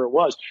whatever it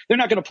was, they're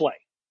not going to play.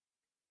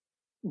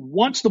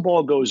 Once the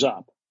ball goes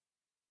up,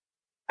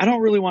 I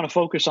don't really want to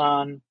focus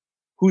on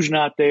who's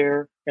not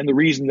there and the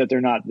reason that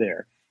they're not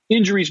there.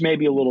 Injuries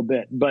maybe a little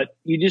bit, but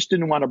you just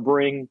didn't want to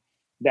bring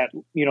that,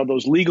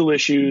 those legal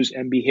issues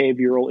and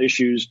behavioral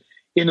issues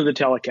into the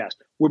telecast.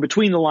 We're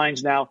between the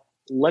lines now.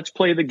 Let's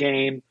play the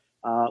game.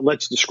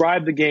 Let's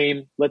describe the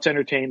game. Let's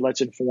entertain. Let's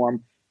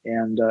inform,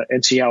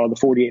 and see how the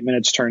 48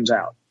 minutes turns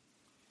out.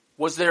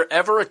 Was there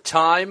ever a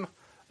time,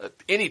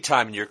 any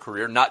time in your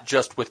career, not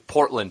just with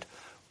Portland,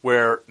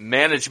 where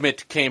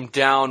management came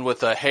down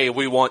with a, hey,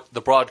 we want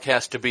the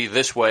broadcast to be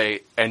this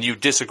way, and you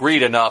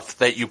disagreed enough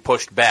that you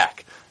pushed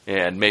back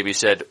and maybe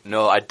said,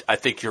 no, I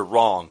think you're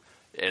wrong?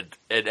 And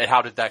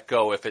how did that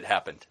go, if it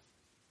happened?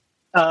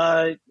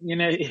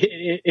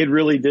 It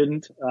really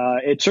didn't.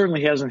 It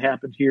certainly hasn't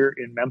happened here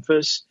in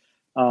Memphis.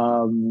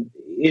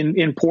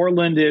 In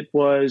Portland, it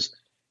was,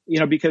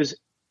 because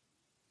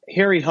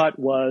Harry Hutt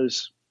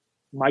was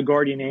my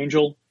guardian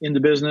angel in the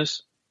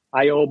business.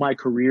 I owe my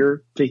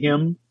career to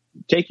him,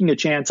 taking a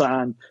chance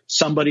on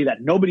somebody that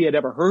nobody had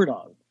ever heard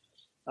of,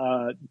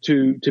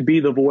 to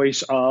be the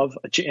voice of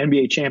an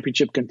NBA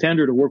championship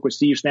contender, to work with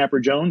Steve Snapper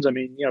Jones. I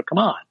mean, come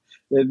on,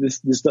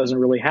 this doesn't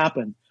really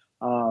happen.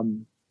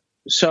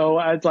 So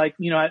I'd like,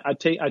 I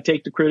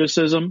take the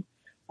criticism.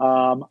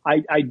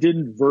 I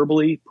didn't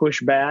verbally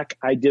push back.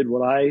 I did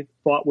what I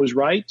thought was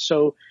right.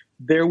 So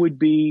there would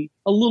be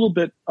a little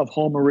bit of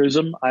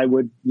homerism I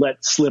would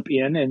let slip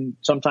in. And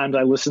sometimes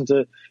I listen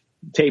to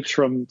tapes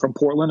from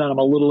Portland and I'm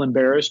a little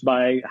embarrassed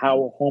by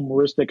how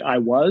homeristic I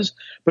was,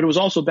 but it was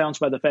also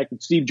balanced by the fact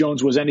that Steve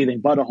Jones was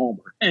anything but a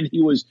homer, and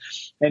he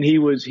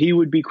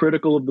would be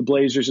critical of the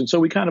Blazers. And so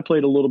we kind of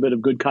played a little bit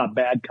of good cop,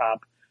 bad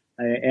cop.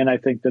 And I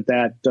think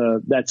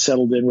that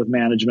settled in with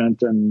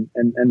management and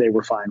they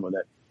were fine with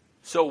it.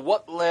 So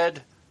what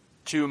led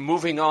to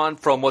moving on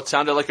from what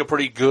sounded like a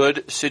pretty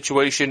good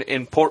situation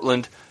in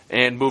Portland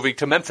and moving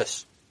to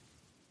Memphis?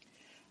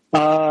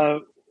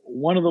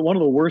 One of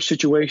the worst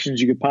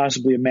situations you could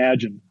possibly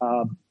imagine.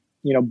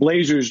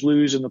 Blazers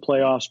lose in the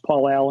playoffs.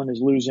 Paul Allen is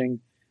losing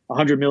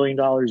 $100 million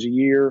a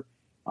year.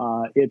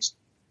 It's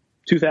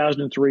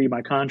 2003.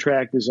 My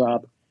contract is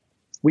up.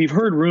 We've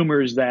heard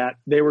rumors that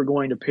they were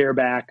going to pare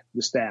back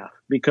the staff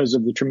because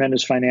of the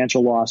tremendous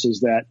financial losses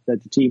that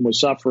the team was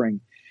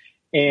suffering.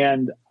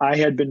 And I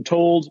had been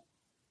told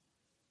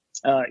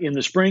in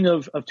the spring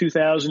of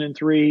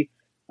 2003,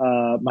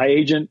 my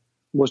agent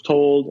was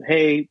told,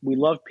 hey, we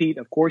love Pete.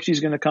 Of course he's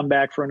going to come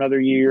back for another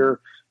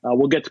year.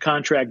 We'll get the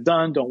contract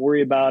done. Don't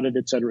worry about it,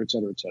 et cetera, et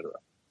cetera, et cetera.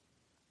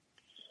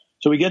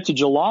 So we get to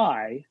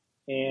July,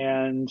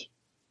 and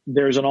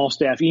there's an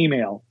all-staff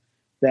email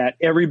that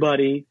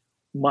everybody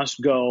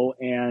must go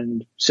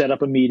and set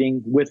up a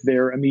meeting with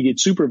their immediate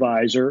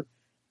supervisor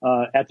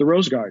at the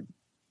Rose Garden.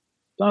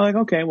 So I'm like,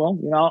 okay,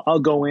 well, I'll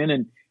go in,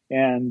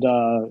 and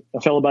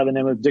a fellow by the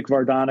name of Dick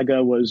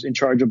Vardoniga was in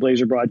charge of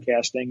Blazer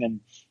broadcasting, and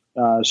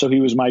so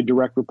he was my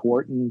direct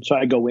report. And so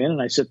I go in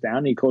and I sit down,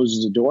 and he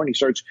closes the door and he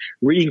starts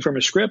reading from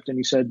a script, and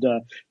he said,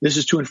 this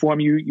is to inform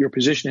you your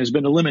position has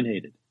been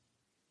eliminated.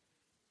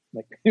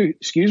 I'm like,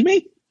 excuse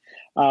me?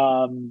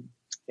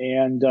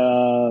 And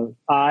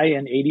I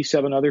and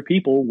 87 other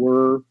people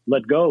were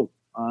let go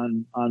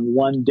on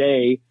one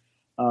day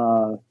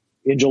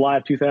in July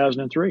of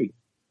 2003.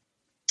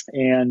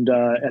 And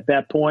at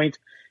that point,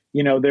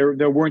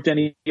 there weren't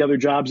any other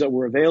jobs that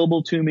were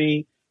available to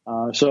me.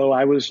 So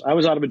I was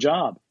out of a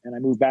job, and I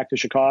moved back to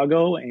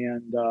Chicago.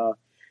 And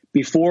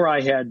before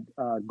I had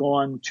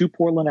gone to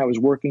Portland, I was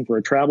working for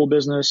a travel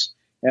business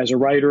as a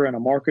writer and a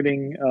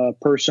marketing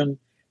person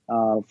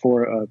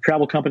for a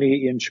travel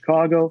company in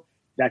Chicago.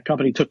 That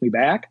company took me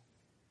back,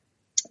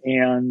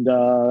 and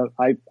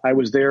I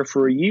was there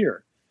for a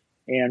year.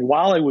 And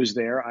while I was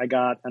there, I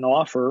got an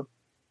offer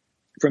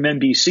from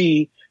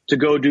NBC to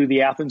go do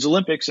the Athens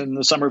Olympics in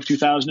the summer of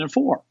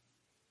 2004.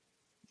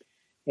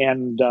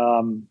 And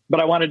but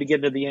I wanted to get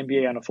into the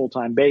NBA on a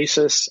full-time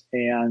basis.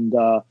 And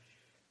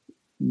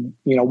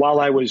while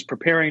I was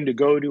preparing to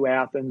go to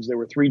Athens, there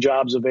were 3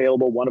 jobs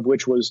available, one of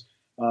which was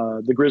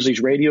the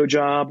Grizzlies radio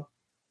job.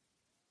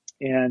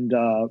 And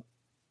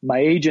my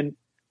agent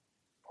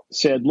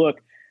said,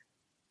 look,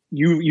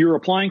 you're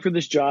applying for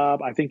this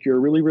job. I think you're a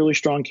really, really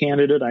strong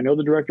candidate. I know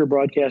the director of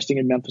broadcasting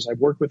in Memphis. I've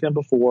worked with him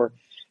before,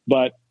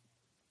 but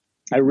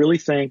I really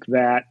think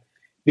that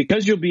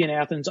because you'll be in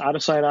Athens, out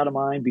of sight, out of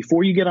mind,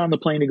 before you get on the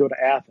plane to go to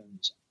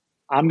Athens,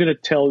 I'm going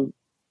to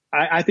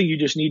I think you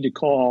just need to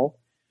call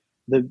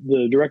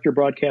the director of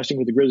broadcasting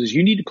with the Grizzlies.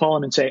 You need to call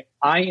him and say,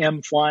 I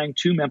am flying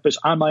to Memphis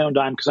on my own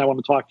dime because I want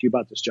to talk to you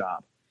about this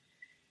job.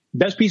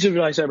 Best piece of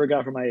advice I ever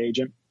got from my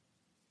agent.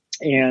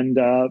 And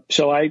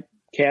so I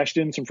cashed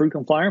in some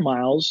frequent flyer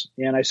miles,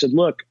 and I said,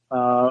 look,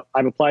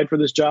 I've applied for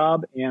this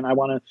job, and I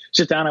want to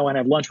sit down. I want to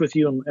have lunch with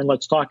you, and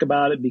let's talk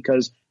about it,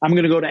 because I'm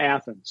going to go to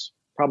Athens,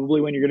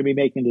 probably when you're going to be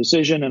making a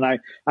decision, and I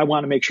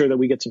want to make sure that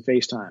we get some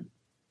FaceTime.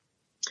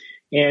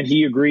 And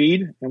he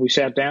agreed, and we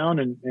sat down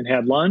and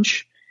had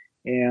lunch,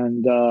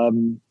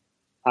 and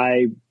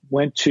I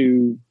went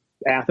to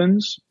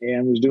Athens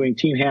and was doing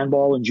team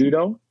handball and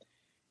judo.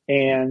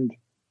 And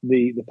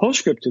the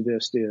postscript to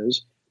this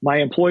is, my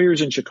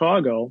employers in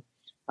Chicago,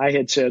 I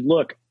had said,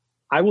 look,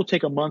 I will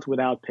take a month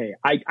without pay.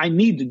 I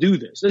need to do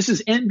this. This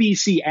is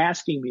NBC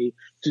asking me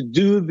to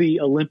do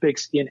the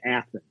Olympics in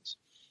Athens.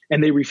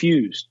 And they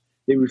refused.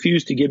 They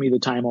refused to give me the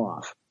time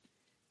off.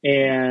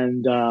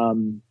 And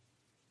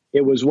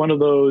it was one of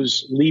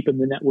those leap and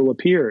the net will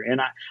appear.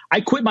 And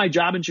I quit my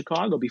job in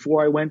Chicago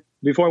before I went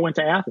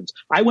to Athens.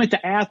 I went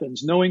to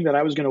Athens knowing that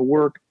I was going to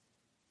work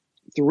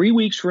 3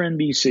 weeks for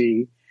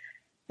NBC.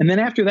 And then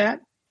after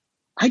that,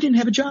 I didn't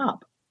have a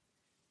job.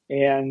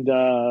 And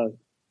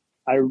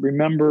I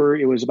remember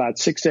it was about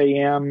 6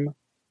 a.m.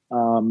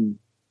 One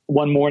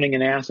morning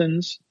in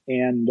Athens,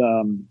 and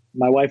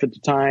my wife at the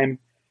time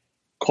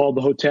called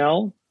the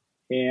hotel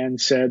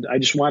and said, I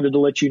just wanted to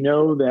let you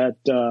know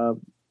that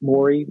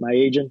Maury, my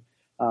agent,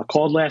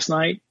 called last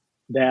night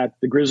that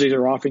the Grizzlies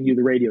are offering you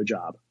the radio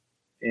job.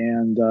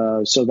 And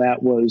so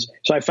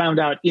I found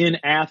out in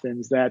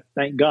Athens that,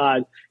 thank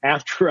God,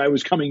 after I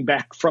was coming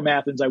back from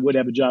Athens, I would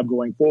have a job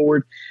going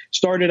forward.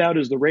 Started out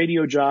as the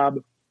radio job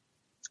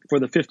for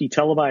the 50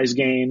 televised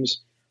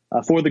games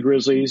for the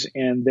Grizzlies.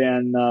 And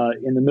then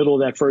in the middle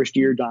of that first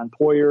year, Don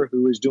Poyer,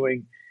 who was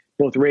doing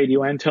both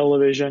radio and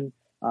television,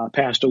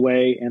 passed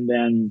away. And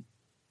then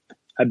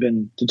I've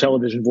been the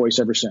television voice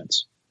ever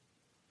since.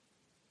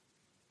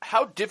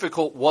 How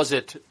difficult was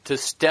it to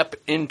step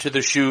into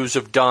the shoes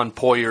of Don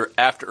Poyer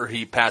after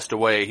he passed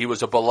away? He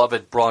was a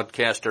beloved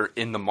broadcaster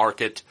in the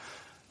market.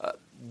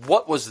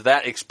 What was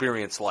that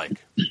experience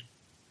like?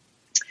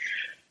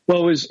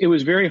 Well, it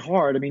was very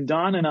hard. I mean,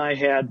 Don and I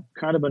had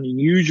kind of an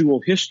unusual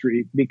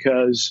history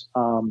because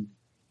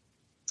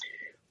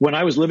when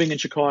I was living in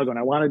Chicago and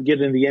I wanted to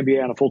get into the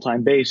NBA on a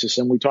full-time basis,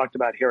 and we talked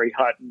about Harry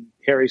Hutton,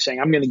 Harry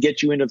saying, I'm going to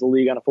get you into the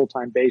league on a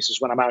full-time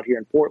basis when I'm out here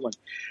in Portland.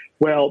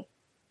 Well,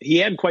 he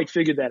hadn't quite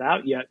figured that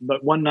out yet,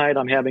 but one night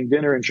I'm having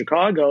dinner in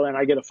Chicago and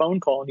I get a phone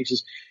call and he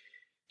says,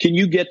 can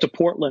you get to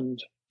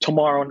Portland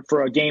tomorrow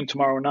for a game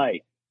tomorrow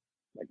night?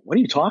 I'm like, what are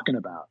you talking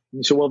about? And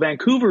he said, well,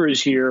 Vancouver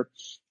is here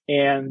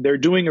and they're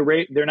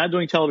not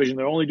doing television.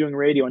 They're only doing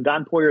radio. And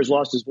Don Poyer has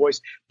lost his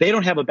voice. They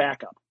don't have a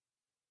backup.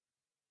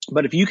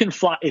 But if you can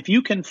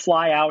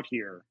fly out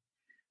here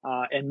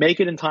and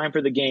make it in time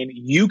for the game,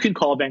 you can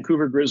call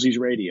Vancouver Grizzlies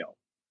radio.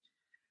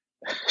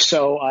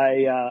 So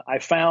I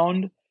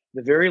found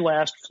the very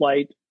last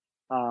flight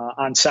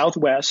on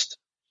Southwest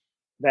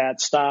that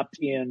stopped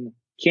in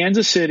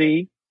Kansas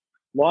City,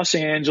 Los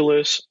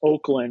Angeles,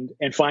 Oakland,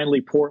 and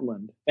finally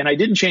Portland. And I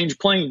didn't change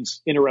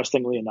planes,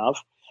 interestingly enough.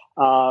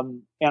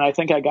 And I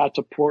think I got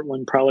to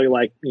Portland probably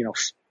 3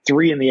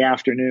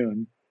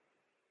 p.m.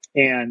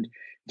 and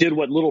did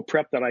what little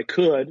prep that I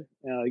could,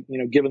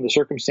 given the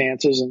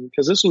circumstances. And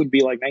because this would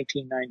be like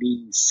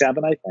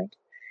 1997, I think.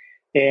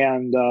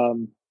 And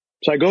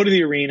so I go to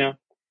the arena.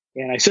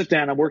 And I sit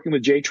down, I'm working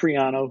with Jay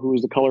Triano, who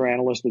was the color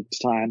analyst at the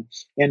time.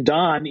 And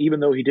Don, even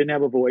though he didn't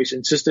have a voice,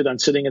 insisted on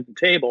sitting at the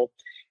table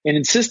and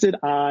insisted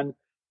on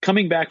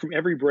coming back from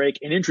every break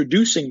and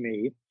introducing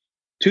me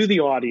to the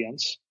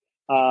audience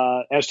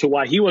as to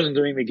why he wasn't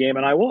doing the game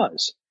and I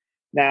was.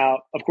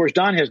 Now, of course,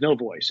 Don has no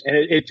voice, and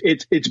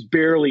it's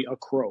barely a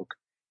croak.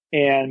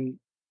 And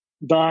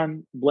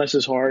Don, bless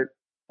his heart,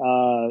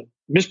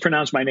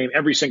 mispronounced my name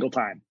every single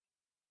time.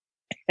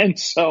 And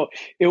so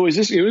it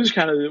was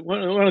kind of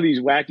one of these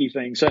wacky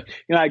things. So,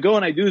 I go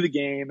and I do the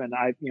game and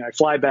I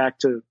fly back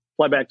to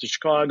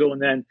Chicago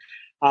and then,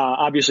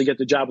 obviously get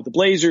the job with the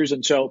Blazers.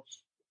 And so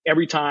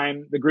every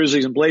time the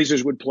Grizzlies and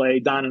Blazers would play,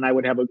 Don and I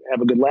would have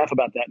a good laugh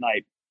about that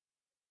night.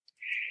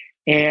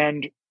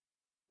 And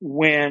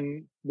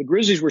when the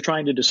Grizzlies were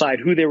trying to decide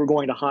who they were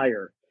going to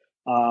hire,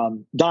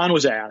 Don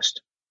was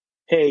asked,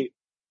 hey,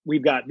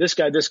 we've got this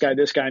guy,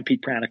 and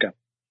Pete Pranica.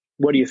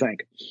 What do you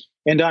think?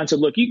 And Don said,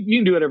 look, you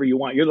can do whatever you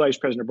want. You're the vice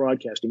president of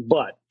broadcasting.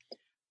 But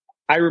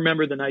I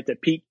remember the night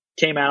that Pete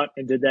came out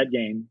and did that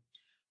game.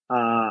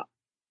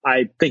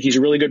 I think he's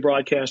a really good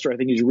broadcaster. I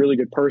think he's a really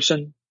good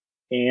person.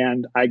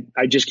 And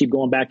I just keep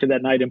going back to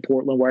that night in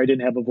Portland where I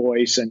didn't have a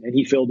voice and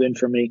he filled in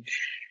for me.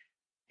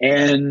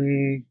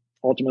 And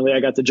ultimately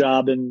I got the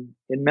job in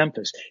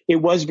Memphis. It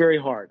was very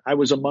hard. I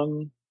was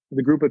among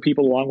the group of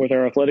people along with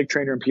our athletic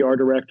trainer and PR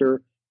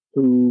director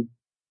who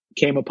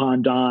came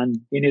upon Don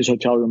in his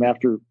hotel room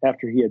after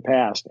he had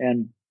passed.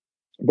 And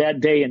that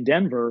day in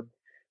Denver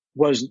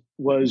was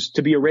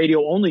to be a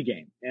radio only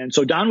game. And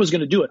so Don was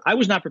going to do it. I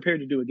was not prepared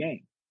to do a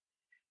game.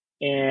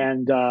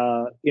 And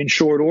in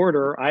short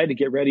order, I had to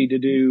get ready to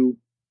do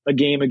a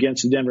game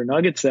against the Denver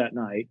Nuggets that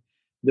night.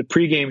 The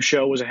pregame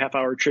show was a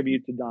half-hour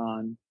tribute to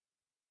Don.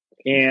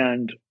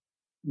 And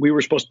we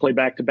were supposed to play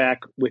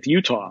back-to-back with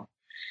Utah.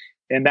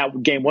 And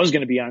that game was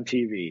going to be on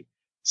TV.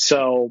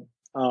 So,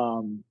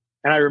 and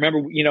I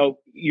remember,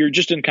 you're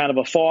just in kind of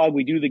a fog.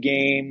 We do the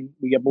game.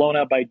 We get blown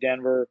out by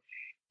Denver.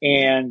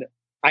 And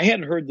I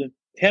hadn't heard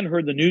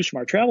the news from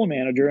our travel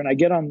manager. And I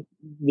get on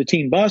the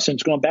team bus and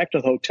it's going back to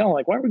the hotel. I'm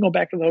like, why are we going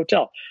back to the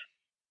hotel?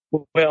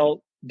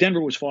 Well,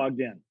 Denver was fogged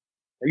in,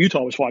 or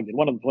Utah was fogged in.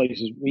 One of the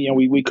places,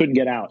 we couldn't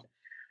get out.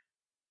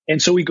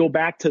 And so we go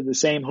back to the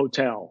same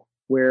hotel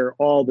where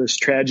all this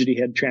tragedy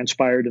had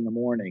transpired in the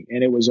morning.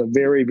 And it was a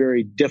very,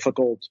 very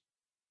difficult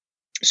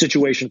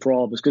situation for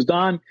all of us because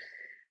Don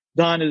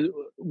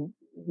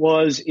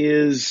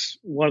is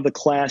one of the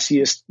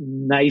classiest,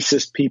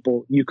 nicest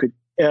people you could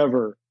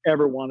ever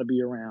want to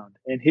be around.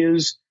 And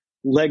his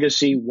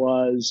legacy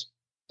was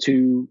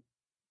to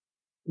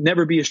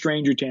never be a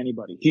stranger to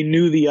anybody. He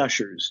knew the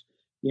ushers,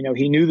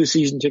 he knew the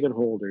season ticket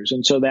holders.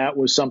 And so that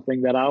was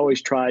something that I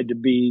always tried to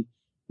be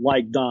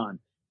like Don.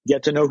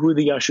 Get to know who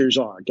the ushers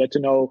are, get to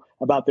know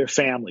about their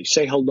family,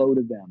 say hello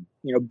to them,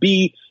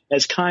 be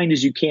as kind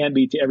as you can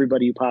be to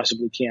everybody you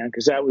possibly can.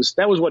 Because that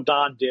was what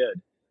Don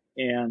did.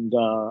 And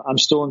I'm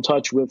still in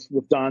touch with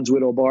Don's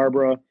widow,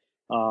 Barbara,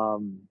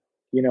 and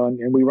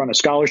we run a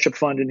scholarship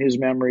fund in his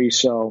memory.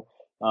 So,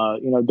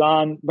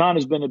 Don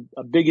has been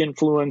a big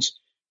influence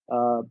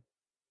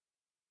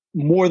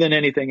more than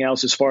anything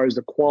else as far as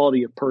the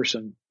quality of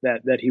person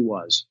that he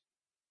was.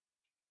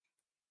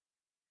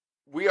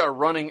 We are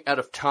running out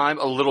of time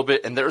a little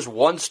bit, and there's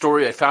one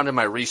story I found in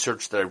my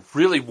research that I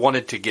really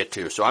wanted to get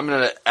to. So I'm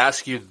going to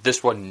ask you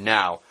this one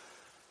now.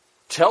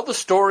 Tell the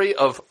story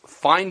of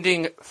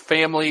finding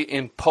family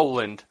in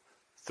Poland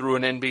through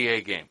an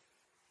NBA game.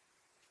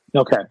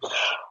 Okay.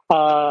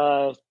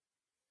 A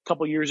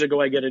couple years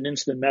ago, I get an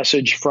instant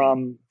message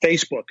from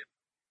Facebook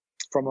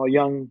from a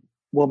young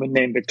woman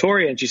named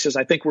Victoria, and she says,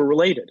 "I think we're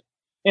related."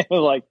 And we're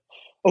like,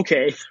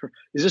 okay,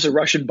 is this a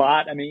Russian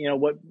bot? I mean,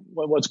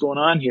 what's going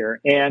on here?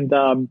 And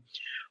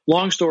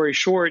long story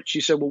short,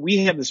 she said, well,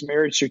 we have this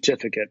marriage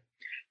certificate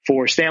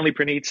for Stanley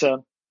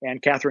Pranitsa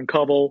and Catherine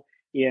Koval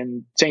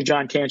in St.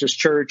 John Kansas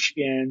Church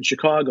in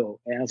Chicago.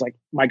 And I was like,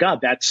 my God,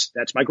 that's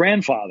my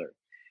grandfather.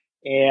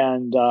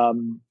 And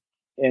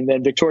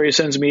then Victoria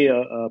sends me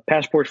a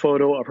passport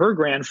photo of her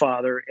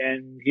grandfather,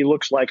 and he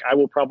looks like I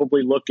will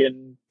probably look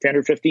in 10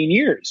 or 15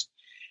 years.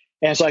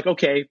 And it's like,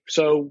 okay,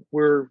 so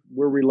we're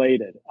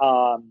related.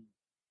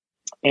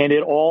 And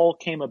it all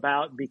came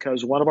about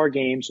because one of our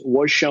games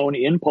was shown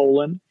in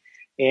Poland,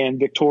 and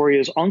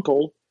Victoria's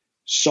uncle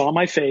saw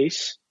my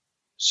face,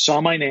 saw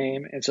my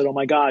name, and said, oh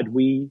my God,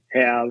 we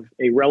have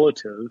a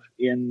relative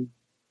in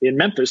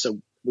Memphis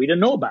that we didn't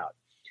know about.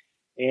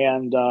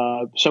 And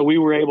so we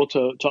were able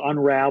to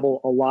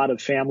unravel a lot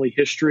of family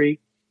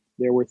history.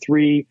 There were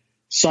 3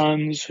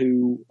 sons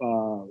who,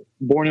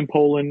 born in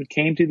Poland,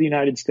 came to the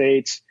United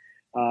States.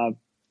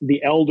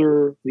 The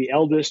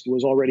eldest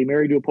was already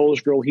married to a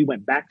Polish girl. He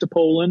went back to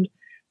Poland.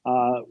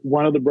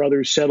 One of the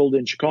brothers settled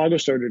in Chicago,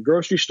 started a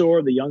grocery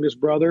store. The youngest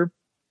brother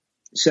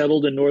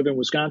settled in northern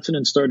Wisconsin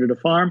and started a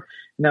farm.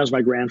 And that was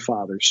my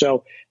grandfather.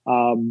 So,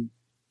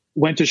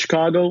 went to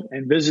Chicago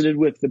and visited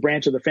with the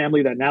branch of the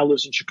family that now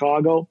lives in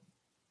Chicago.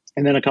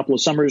 And then a couple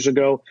of summers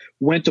ago,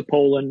 went to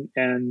Poland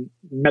and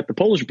met the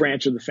Polish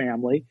branch of the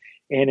family.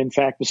 And in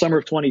fact, the summer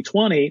of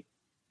 2020,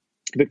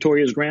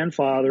 Victoria's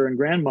grandfather and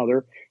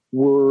grandmother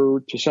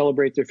were to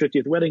celebrate their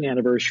 50th wedding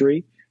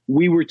anniversary.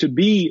 We were to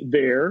be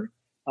there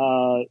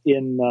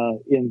in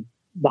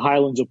the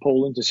highlands of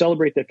Poland to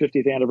celebrate that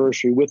 50th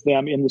anniversary with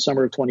them in the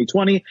summer of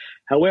 2020.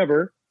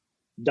 However,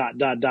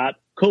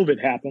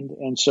 COVID happened,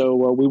 and so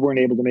we weren't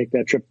able to make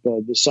that trip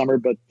this summer.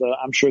 But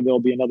I'm sure there'll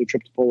be another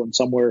trip to Poland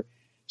somewhere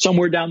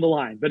down the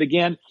line. But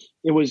again,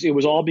 it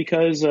was all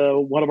because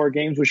one of our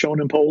games was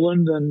shown in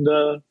Poland,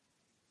 and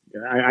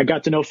I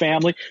got to know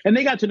family, and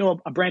they got to know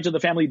a branch of the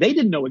family they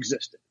didn't know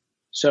existed.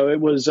 So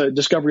it was a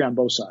discovery on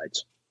both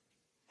sides.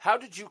 How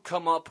did you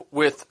come up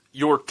with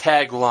your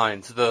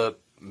taglines? The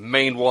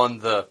main one,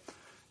 the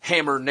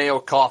hammer, nail,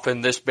 coffin,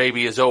 this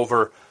baby is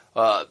over,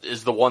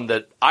 is the one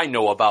that I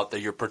know about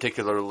that you're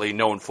particularly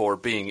known for,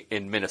 being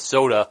in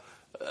Minnesota,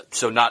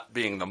 so not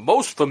being the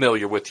most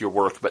familiar with your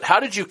work. But how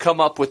did you come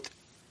up with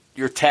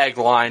your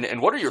tagline,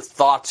 and what are your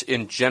thoughts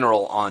in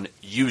general on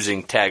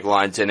using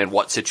taglines and in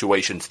what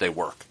situations they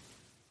work?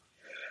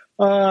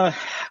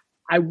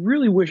 I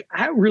really wish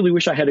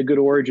I had a good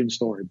origin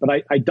story, but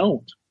I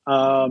don't.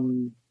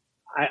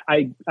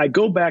 I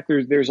go back.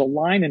 There's a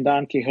line in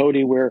Don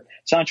Quixote where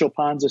Sancho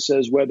Panza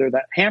says, whether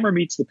that hammer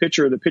meets the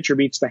pitcher or the pitcher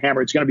meets the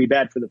hammer, it's going to be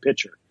bad for the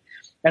pitcher.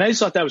 And I just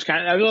thought that was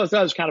kind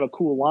of a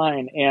cool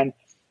line. And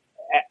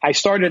I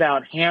started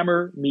out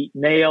hammer meet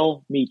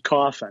nail meet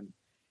coffin,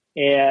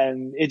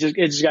 and it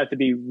just got to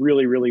be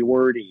really, really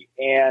wordy.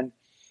 And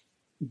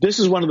this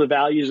is one of the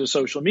values of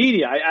social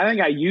media. I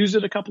think I used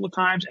it a couple of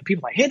times, and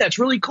people are like, hey, that's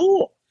really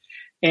cool.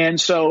 And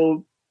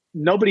so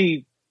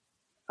nobody,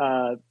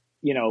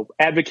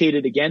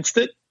 advocated against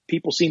it.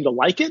 People seem to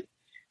like it.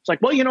 It's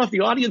like, well, if the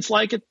audience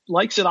likes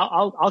it,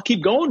 I'll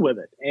keep going with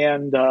it.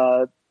 And,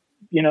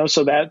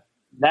 so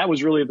that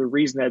was really the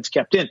reason that it's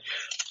kept in.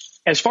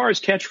 As far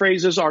as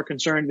catchphrases are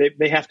concerned,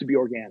 they have to be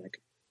organic.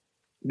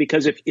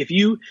 Because if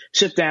you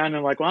sit down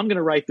and like, well, I'm going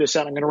to write this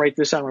out, I'm going to write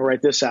this out, I'm going to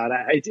write this out,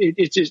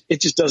 it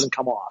just doesn't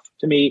come off.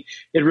 To me,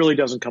 it really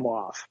doesn't come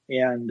off.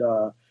 And,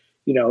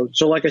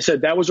 so like I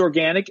said, that was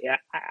organic.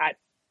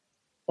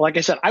 Like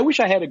I said, I wish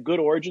I had a good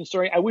origin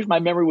story. I wish my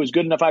memory was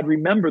good enough I'd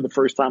remember the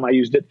first time I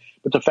used it.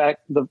 But the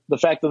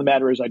fact of the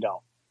matter is I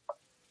don't.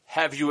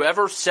 Have you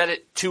ever said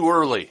it too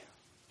early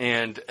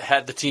and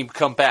had the team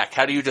come back?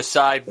 How do you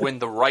decide when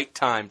the right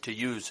time to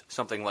use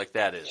something like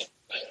that is?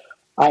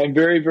 I am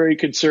very, very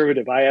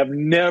conservative. I have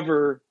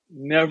never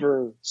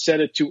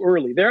said it too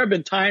early. There have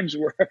been times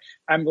where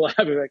I'm glad,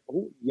 like,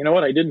 oh, you know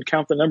what? I didn't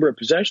count the number of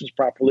possessions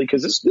properly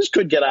because this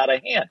could get out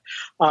of hand.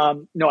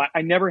 No,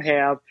 I never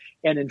have.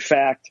 And in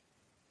fact,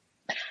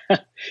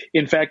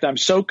 I'm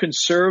so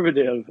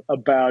conservative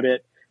about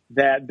it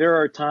that there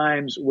are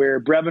times where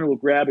Brevin will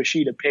grab a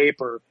sheet of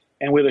paper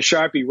and with a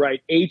Sharpie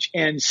write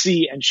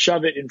HNC and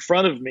shove it in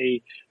front of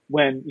me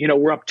when,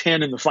 we're up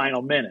 10 in the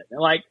final minute. And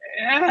like,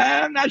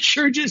 I'm not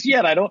sure just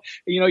yet. I don't,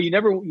 you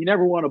never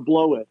want to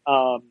blow it.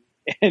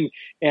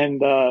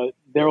 And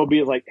there will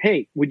be like,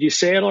 hey, would you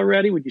say it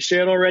already? Would you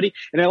say it already?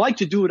 And I like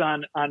to do it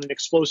on an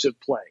explosive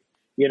play.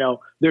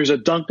 There's a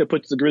dunk that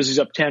puts the Grizzlies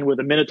up 10 with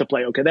a minute to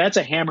play. Okay, that's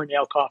a hammer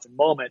nail coffin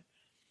moment.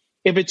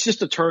 if it's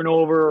just a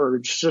turnover or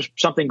just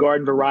something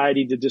garden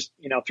variety to just,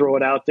 throw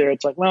it out there,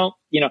 it's like, well,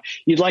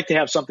 you'd like to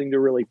have something to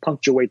really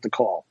punctuate the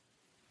call.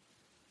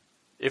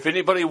 If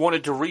anybody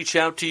wanted to reach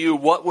out to you,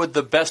 what would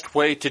the best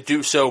way to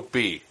do so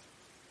be?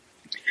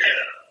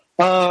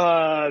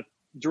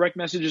 Direct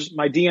messages.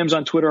 My DMs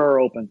on Twitter are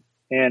open,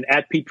 and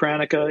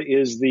 @PetePranica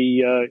is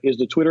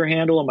the Twitter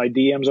handle, and my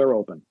DMs are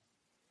open.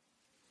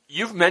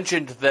 You've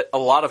mentioned that a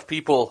lot of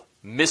people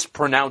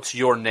mispronounce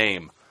your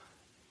name.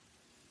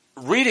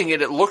 Reading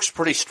it looks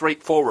pretty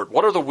straightforward.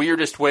 What are the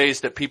weirdest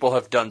ways that people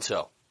have done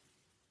so?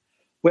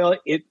 Well,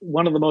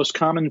 one of the most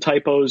common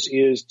typos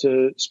is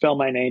to spell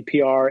my name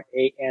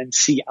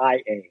Prancia.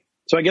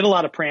 So I get a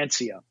lot of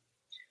Prancia.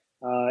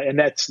 And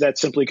that's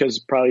simply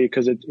because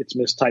it's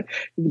mistyped.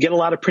 You get a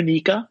lot of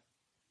Pranica.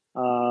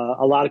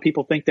 A lot of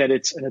people think that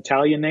it's an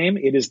Italian name.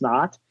 It is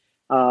not.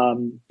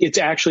 It's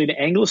actually an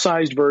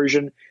anglicized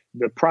version.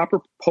 The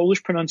proper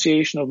Polish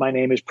pronunciation of my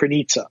name is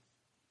Pranica.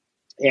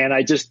 And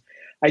I just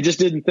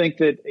didn't think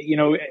that,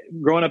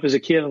 growing up as a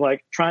kid,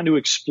 like trying to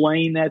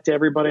explain that to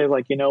everybody,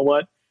 like, you know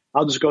what,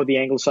 I'll just go with the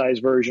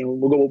anglicized version.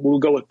 We'll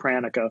go with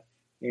Pranica.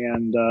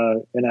 And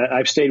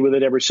I've stayed with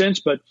it ever since.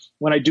 But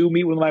when I do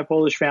meet with my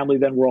Polish family,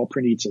 then we're all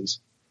Pranicas.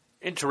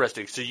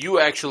 Interesting. So you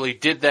actually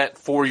did that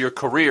for your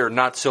career,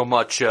 not so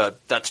much. It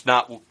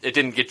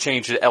didn't get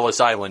changed at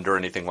Ellis Island or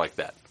anything like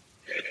that.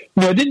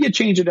 No, it didn't get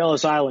changed at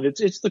Ellis Island.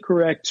 It's the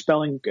correct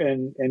spelling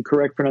and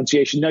correct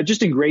pronunciation. Now,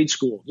 just in grade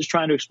school, just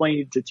trying to explain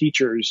it to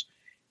teachers.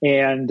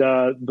 And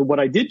what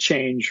I did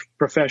change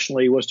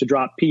professionally was to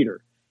drop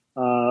Peter.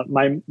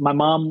 My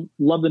mom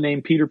loved the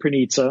name Peter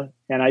Pranica,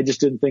 and I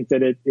just didn't think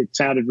that it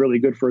sounded really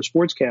good for a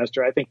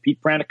sportscaster. I think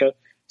Pete Pranica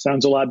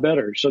sounds a lot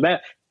better. So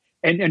that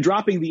and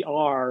dropping the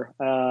R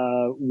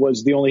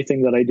was the only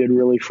thing that I did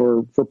really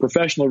for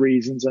professional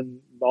reasons. And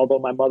although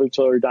my mother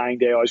till her dying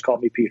day always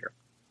called me Peter.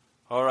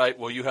 All right.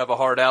 Well, you have a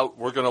heart out.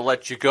 We're going to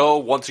let you go.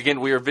 Once again,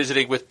 we are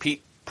visiting with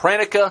Pete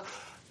Pranica,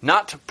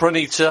 not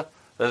Pranica,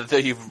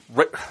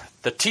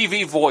 the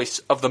TV voice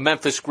of the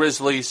Memphis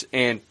Grizzlies.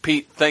 And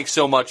Pete, thanks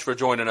so much for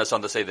joining us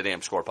on the Say the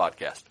Damn Score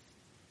podcast.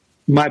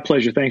 My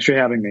pleasure. Thanks for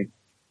having me.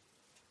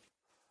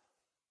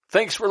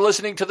 Thanks for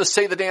listening to the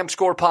Say the Damn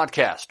Score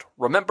podcast.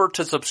 Remember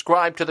to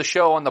subscribe to the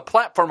show on the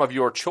platform of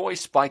your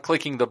choice by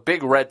clicking the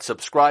big red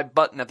subscribe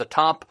button at the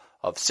top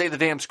of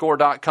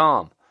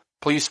SayTheDamnScore.com.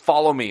 Please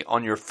follow me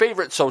on your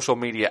favorite social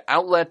media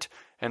outlet.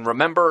 And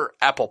remember,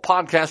 Apple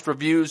Podcast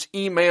reviews,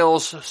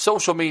 emails,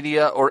 social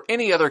media, or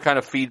any other kind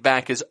of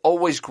feedback is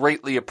always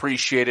greatly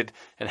appreciated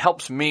and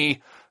helps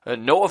me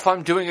know if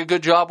I'm doing a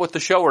good job with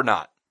the show or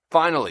not.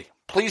 Finally,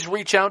 please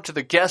reach out to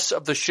the guests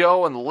of the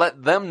show and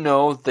let them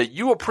know that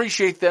you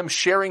appreciate them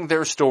sharing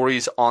their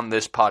stories on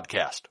this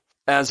podcast.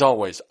 As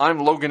always, I'm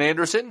Logan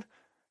Anderson,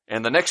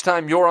 and the next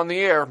time you're on the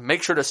air,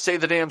 make sure to say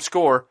the damn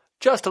score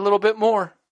just a little bit more.